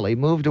voluntarily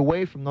moved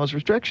away from those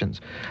restrictions.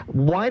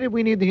 Why did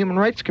we need the Human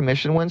Rights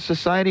Commission when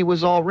society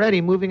was already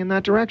moving in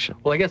that direction?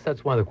 Well, I guess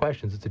that's one of the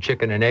questions. It's a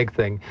chicken and egg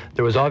thing.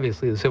 There was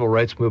obviously the civil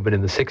rights movement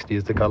in the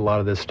 60s that got a lot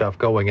of this stuff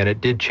going, and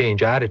it did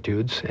change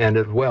attitudes, and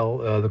as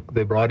well,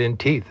 they brought in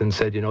teeth and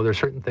said, there's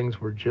certain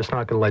things we're just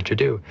not going to let you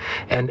do.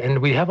 And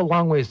we have a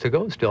long ways to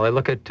go still. I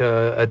look at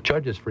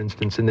judges, for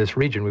instance, in this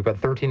region. We've got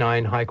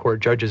 39 high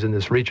court judges in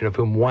this region, of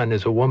whom one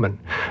is a woman.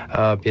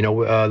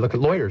 Look at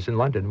lawyers in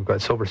London. We've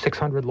got over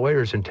 600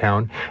 lawyers in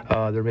town.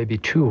 There may be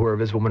 2 who are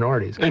visible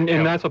minorities. And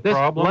that's a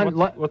problem?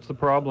 What's the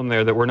problem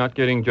there, that we're not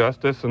getting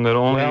justice and that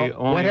only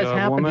what has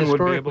happened women would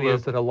be able historically to...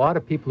 is that a lot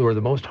of people who are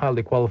the most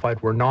highly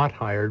qualified were not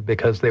hired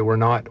because they were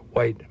not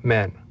white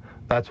men.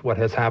 That's what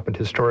has happened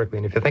historically.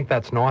 And if you think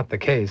that's not the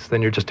case,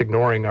 then you're just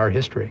ignoring our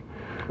history.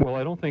 Well,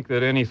 I don't think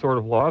that any sort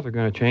of laws are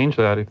going to change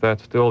that if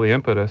that's still the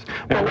impetus.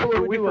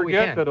 And we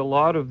forget that a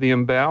lot of the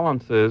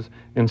imbalances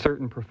in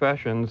certain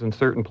professions and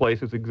certain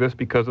places exist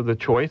because of the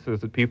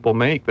choices that people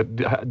make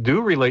that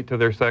do relate to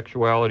their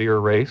sexuality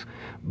or race,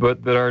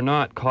 but that are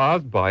not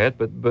caused by it,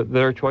 but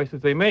that are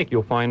choices they make.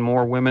 You'll find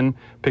more women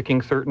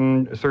picking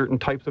certain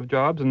types of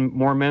jobs and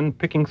more men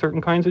picking certain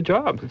kinds of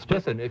jobs.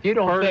 Listen, if you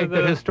don't think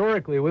that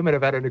historically women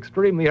have had an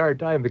extremely hard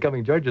time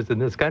becoming judges in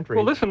this country...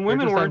 Well, listen,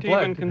 women weren't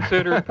even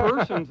considered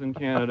persons in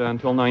Canada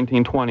until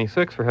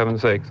 1926, for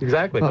heaven's sakes.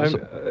 Exactly.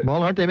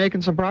 Well, aren't they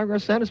making some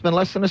progress then? It's been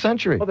less than a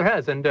century. Well, there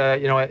has, and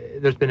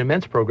there's been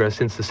immense progress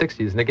since the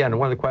 60s. And again,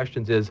 one of the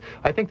questions is,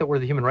 I think that where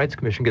the Human Rights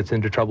Commission gets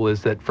into trouble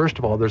is that, first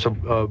of all, there's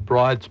a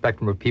broad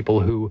spectrum of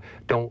people who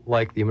don't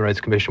like the Human Rights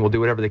Commission, will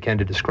do whatever they can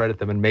to discredit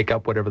them and make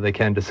up whatever they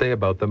can to say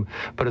about them.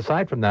 But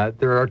aside from that,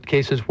 there are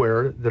cases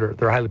where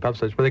they're highly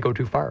publicized, where they go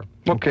too far.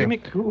 Okay.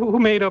 Who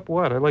made up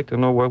what? I'd like to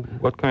know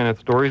what kind of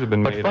stories have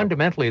been made up. But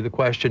fundamentally, the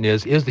question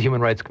is the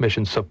Human Rights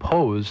Commission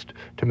supposed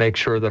to make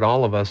sure that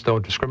all of us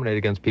don't discriminate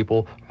against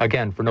people,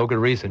 again, for no good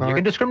reason? You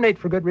can discriminate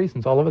for good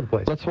reasons all over the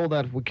place. Let's hold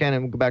that if we can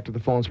and go back to the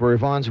phones where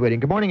Yvonne's waiting.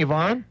 Good morning,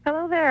 Yvonne.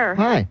 Hello there.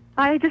 Hi.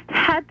 I just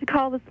had to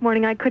call this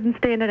morning. I couldn't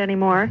stand it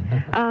anymore.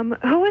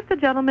 Who was the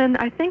gentleman?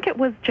 I think it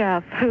was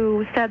Jeff,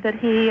 who said that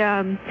he's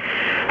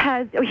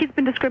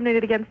been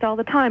discriminated against all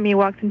the time. He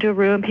walks into a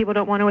room, people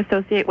don't want to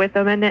associate with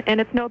him, and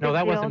it's no big deal. No,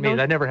 that wasn't me.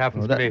 That never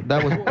happens to me.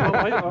 That was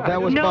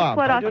that was no Bob.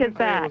 sweat off his I didn't say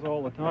back. it was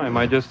all the time.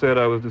 I just said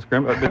I've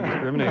been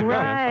discriminated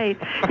Right.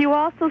 You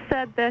also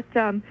said that,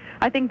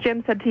 I think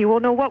Jim said to you, well,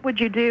 no, what would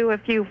you do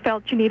if you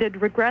felt you needed to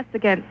regress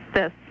against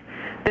this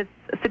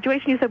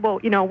situation? You said, well,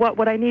 what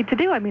would I need to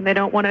do? I mean, they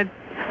don't want to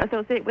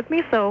associate with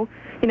me, so,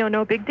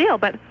 no big deal.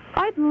 But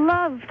I'd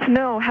love to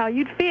know how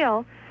you'd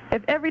feel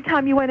if every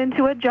time you went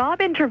into a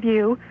job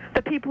interview,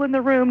 the people in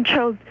the room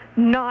chose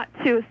not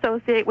to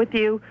associate with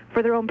you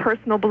for their own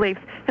personal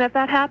beliefs. And if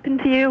that happened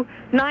to you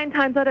 9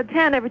 times out of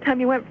 10 every time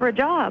you went for a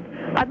job,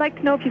 I'd like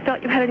to know if you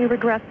felt you had any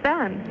regrets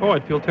then. Oh,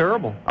 I'd feel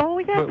terrible. Oh,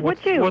 yes, But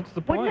would you? what's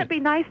the point? Wouldn't it be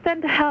nice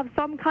then to have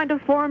some kind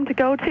of forum to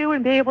go to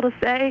and be able to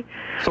say...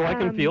 So I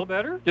can feel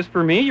better? Just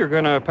for me, you're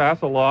going to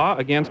pass a law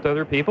against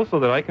other people so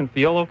that I can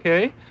feel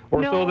okay?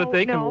 Or so that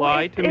they can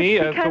lie to me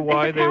as to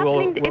why they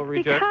will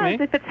reject me?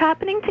 If it's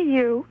happening to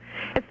you,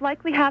 it's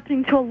likely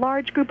happening to a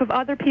large group of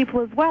other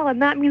people as well,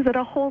 and that means that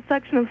a whole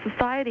section of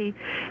society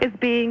is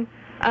being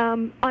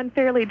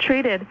unfairly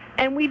treated.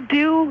 And we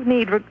do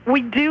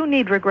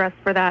need regress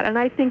for that, and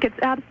I think it's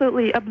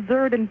absolutely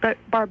absurd and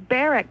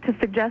barbaric to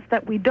suggest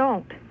that we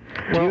don't.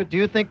 Do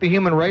you think the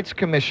Human Rights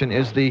Commission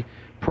is the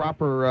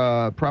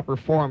proper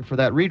forum for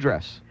that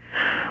redress?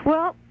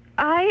 Well,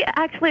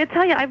 I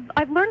tell you,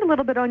 I've learned a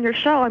little bit on your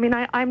show. I mean,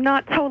 I'm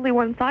not totally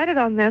one-sided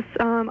on this.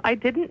 I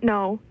didn't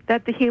know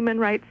that the Human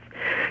Rights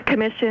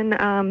Commission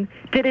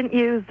didn't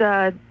use,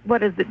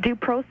 due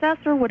process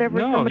or whatever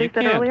somebody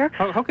said earlier?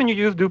 How can you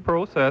use due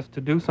process to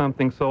do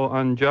something so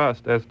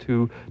unjust as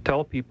to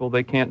tell people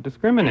they can't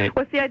discriminate?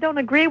 Well, see, I don't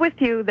agree with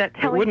you that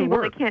telling people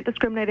work. they can't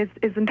discriminate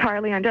is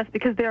entirely unjust,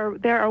 because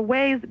there are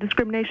ways that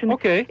discrimination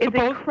is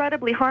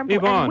incredibly harmful.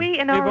 Yvonne, and we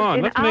in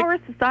our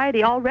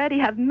society already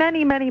have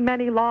many, many,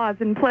 many laws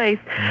in place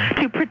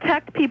to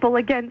protect people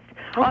against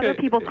other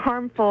people's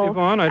harmful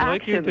Yvonne, I'd actions.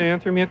 like you to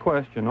answer me a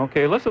question.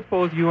 Okay, let's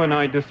suppose you and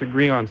I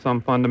disagree on some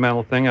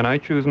fundamental thing, and I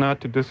choose not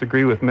to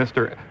disagree with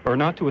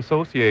not to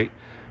associate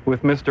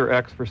with Mr.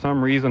 X for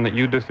some reason that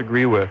you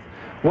disagree with.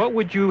 What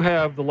would you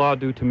have the law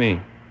do to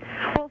me?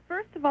 Well,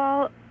 first of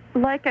all,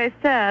 like I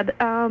said,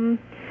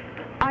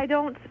 I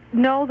don't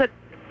know that.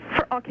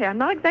 I'm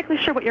not exactly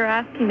sure what you're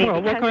asking me.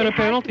 Well, what kind of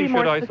penalty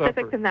should I suffer?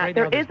 Specific than that.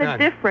 There is a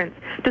difference.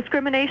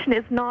 Discrimination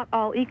is not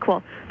all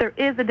equal. There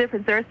is a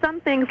difference. There are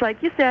some things,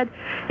 like you said,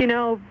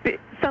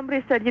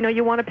 somebody said,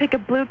 you want to pick a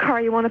blue car,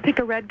 you want to pick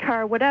a red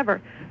car,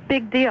 whatever.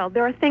 Big deal.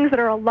 There are things that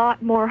are a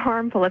lot more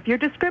harmful. If you're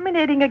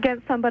discriminating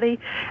against somebody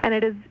and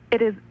it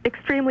is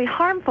extremely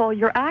harmful,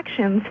 your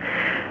actions,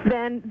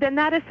 then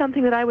that is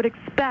something that I would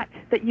expect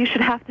that you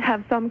should have to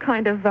have some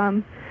kind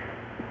of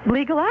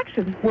legal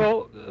action.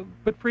 Well,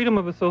 but freedom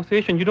of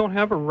association, you don't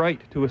have a right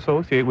to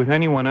associate with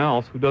anyone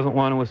else who doesn't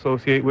want to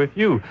associate with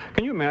you.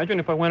 Can you imagine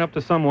if I went up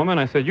to some woman,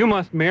 I said, you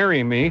must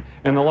marry me,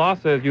 and the law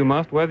says you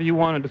must, whether you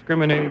want to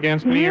discriminate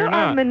against me or not?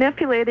 You are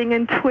manipulating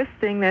and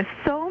twisting this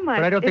so much.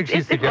 But I don't think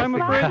she's suggesting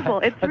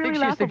that. It's I really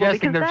think she's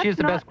suggesting that if she's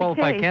the best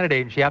qualified case.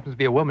 candidate and she happens to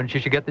be a woman, she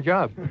should get the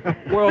job.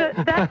 Well,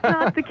 that's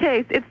not the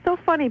case. It's so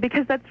funny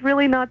because that's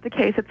really not the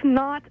case. It's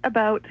not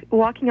about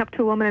walking up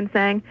to a woman and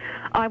saying,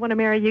 I want to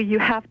marry you, you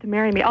have to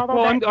marry me.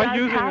 Although that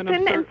does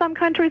happen in some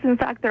countries. In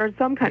fact, there are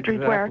some countries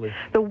where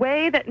the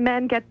way that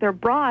men get their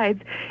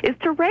brides is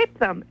to rape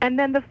them, and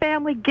then the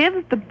family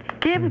gives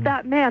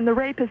that man, the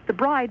rapist, the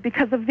bride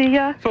because of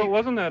the so it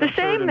wasn't that the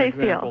shame they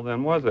feel.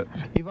 Then, was it?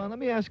 Yvonne, let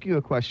me ask you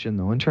a question,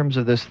 though, in terms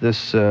of this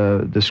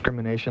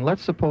discrimination.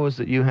 Let's suppose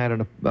that you had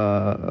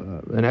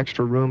an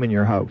extra room in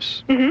your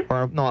house,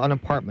 or an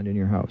apartment in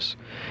your house,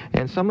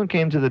 and someone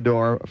came to the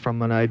door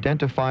from an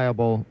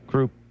identifiable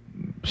group,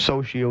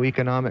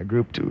 socioeconomic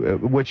group to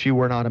which you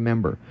were not a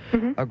member,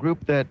 a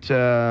group that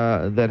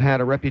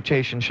had a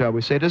reputation, shall we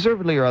say,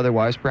 deservedly or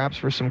otherwise, perhaps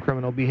for some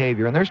criminal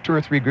behavior. And there's 2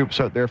 or 3 groups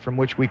out there from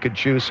which we could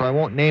choose, so I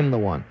won't name the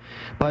one.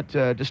 But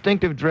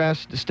distinctive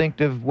dress,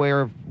 distinctive way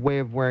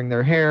of wearing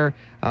their hair.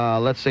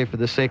 Let's say, for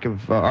the sake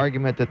of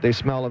argument, that they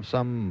smell of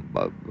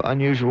some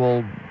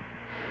unusual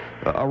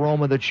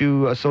aroma that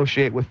you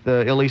associate with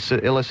the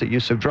illicit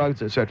use of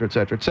drugs, etc.,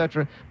 etc.,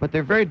 etc. But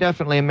they're very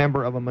definitely a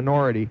member of a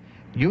minority.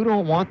 You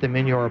don't want them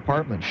in your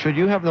apartment. Should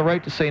you have the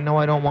right to say, no,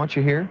 I don't want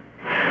you here?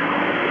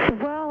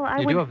 Well,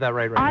 you do have that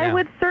right now. I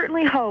would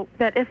certainly hope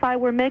that if I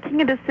were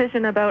making a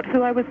decision about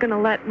who I was going to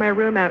let my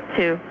room out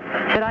to,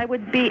 that I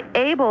would be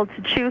able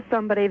to choose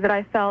somebody that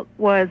I felt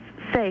was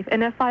safe.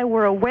 And if I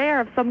were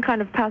aware of some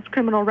kind of past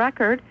criminal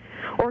record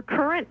or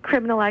current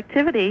criminal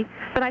activity,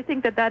 then I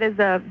think that is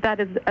a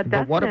definite.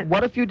 But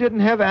what if you didn't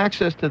have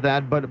access to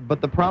that,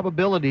 but the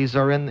probabilities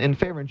are in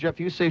favor? And Jeff,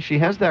 you say she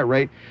has that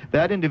right.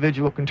 That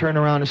individual can turn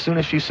around as soon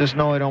as she says,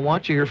 no, I don't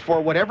want you here, for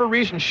whatever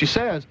reason she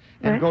says,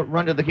 and go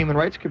run to the Human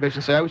Rights Commission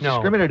and say, I was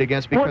discriminated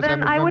against because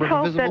I'm a member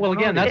of a visible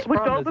minority. That's it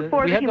would go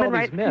before the Human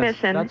Rights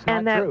Commission,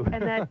 and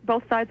that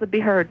both sides would be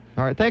heard.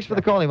 All right, thanks for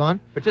the call,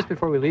 Yvonne. But just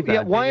before we leave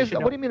that, what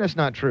do you mean it's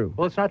not true?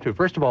 Well, it's not true.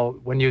 First of all,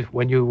 when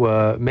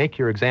you make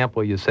your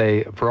example, you say,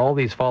 for all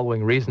these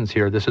following reasons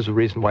here, this is a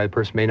reason why the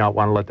person may not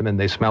want to let them in.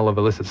 They smell of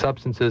illicit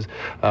substances,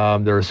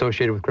 they're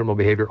associated with criminal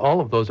behavior.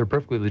 All of those are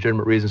perfectly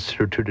legitimate reasons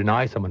to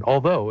deny someone,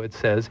 although it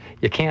says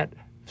you can't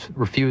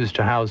refuse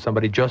to house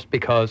somebody just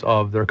because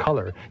of their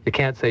color. You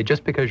can't say,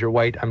 just because you're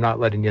white, I'm not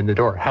letting you in the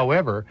door.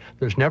 However,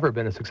 there's never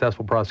been a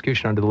successful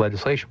prosecution under the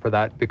legislation for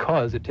that,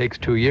 because it takes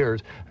 2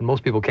 years, and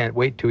most people can't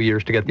wait 2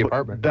 years to get the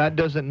apartment. That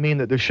doesn't mean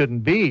that there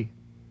shouldn't be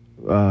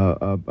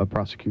a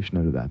prosecution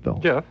under that, though.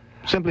 Jeff?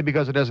 Simply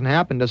because it doesn't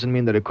happen doesn't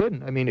mean that it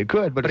couldn't. I mean, it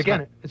could, but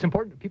again, it's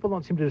important. People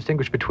don't seem to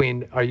distinguish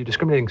between, are you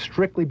discriminating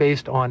strictly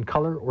based on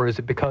color, or is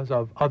it because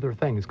of other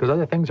things? Because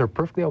other things are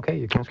perfectly okay.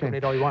 You can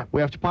discriminate all you want.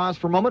 We have to pause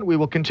for a moment. We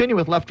will continue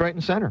with Left, Right,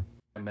 and Center.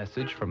 A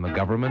message from the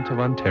Government of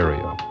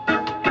Ontario.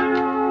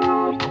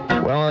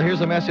 Well,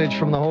 here's a message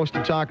from the host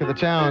of Talk of the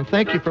Town.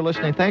 Thank you for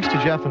listening. Thanks to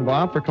Jeff and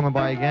Bob for coming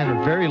by again.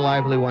 A very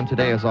lively one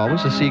today, as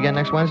always. We'll see you again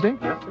next Wednesday.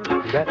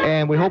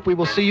 And we hope we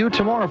will see you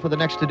tomorrow for the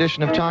next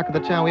edition of Talk of the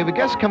Town. We have a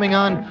guest coming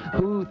on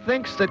who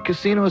thinks that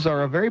casinos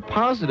are a very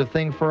positive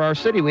thing for our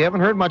city. We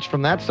haven't heard much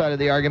from that side of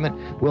the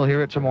argument. We'll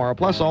hear it tomorrow.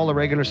 Plus all the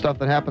regular stuff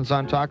that happens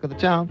on Talk of the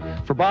Town.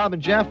 For Bob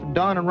and Jeff,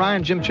 Don and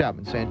Ryan, Jim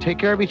Chapman saying take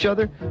care of each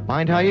other,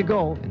 mind how you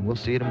go, and we'll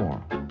see you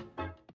tomorrow.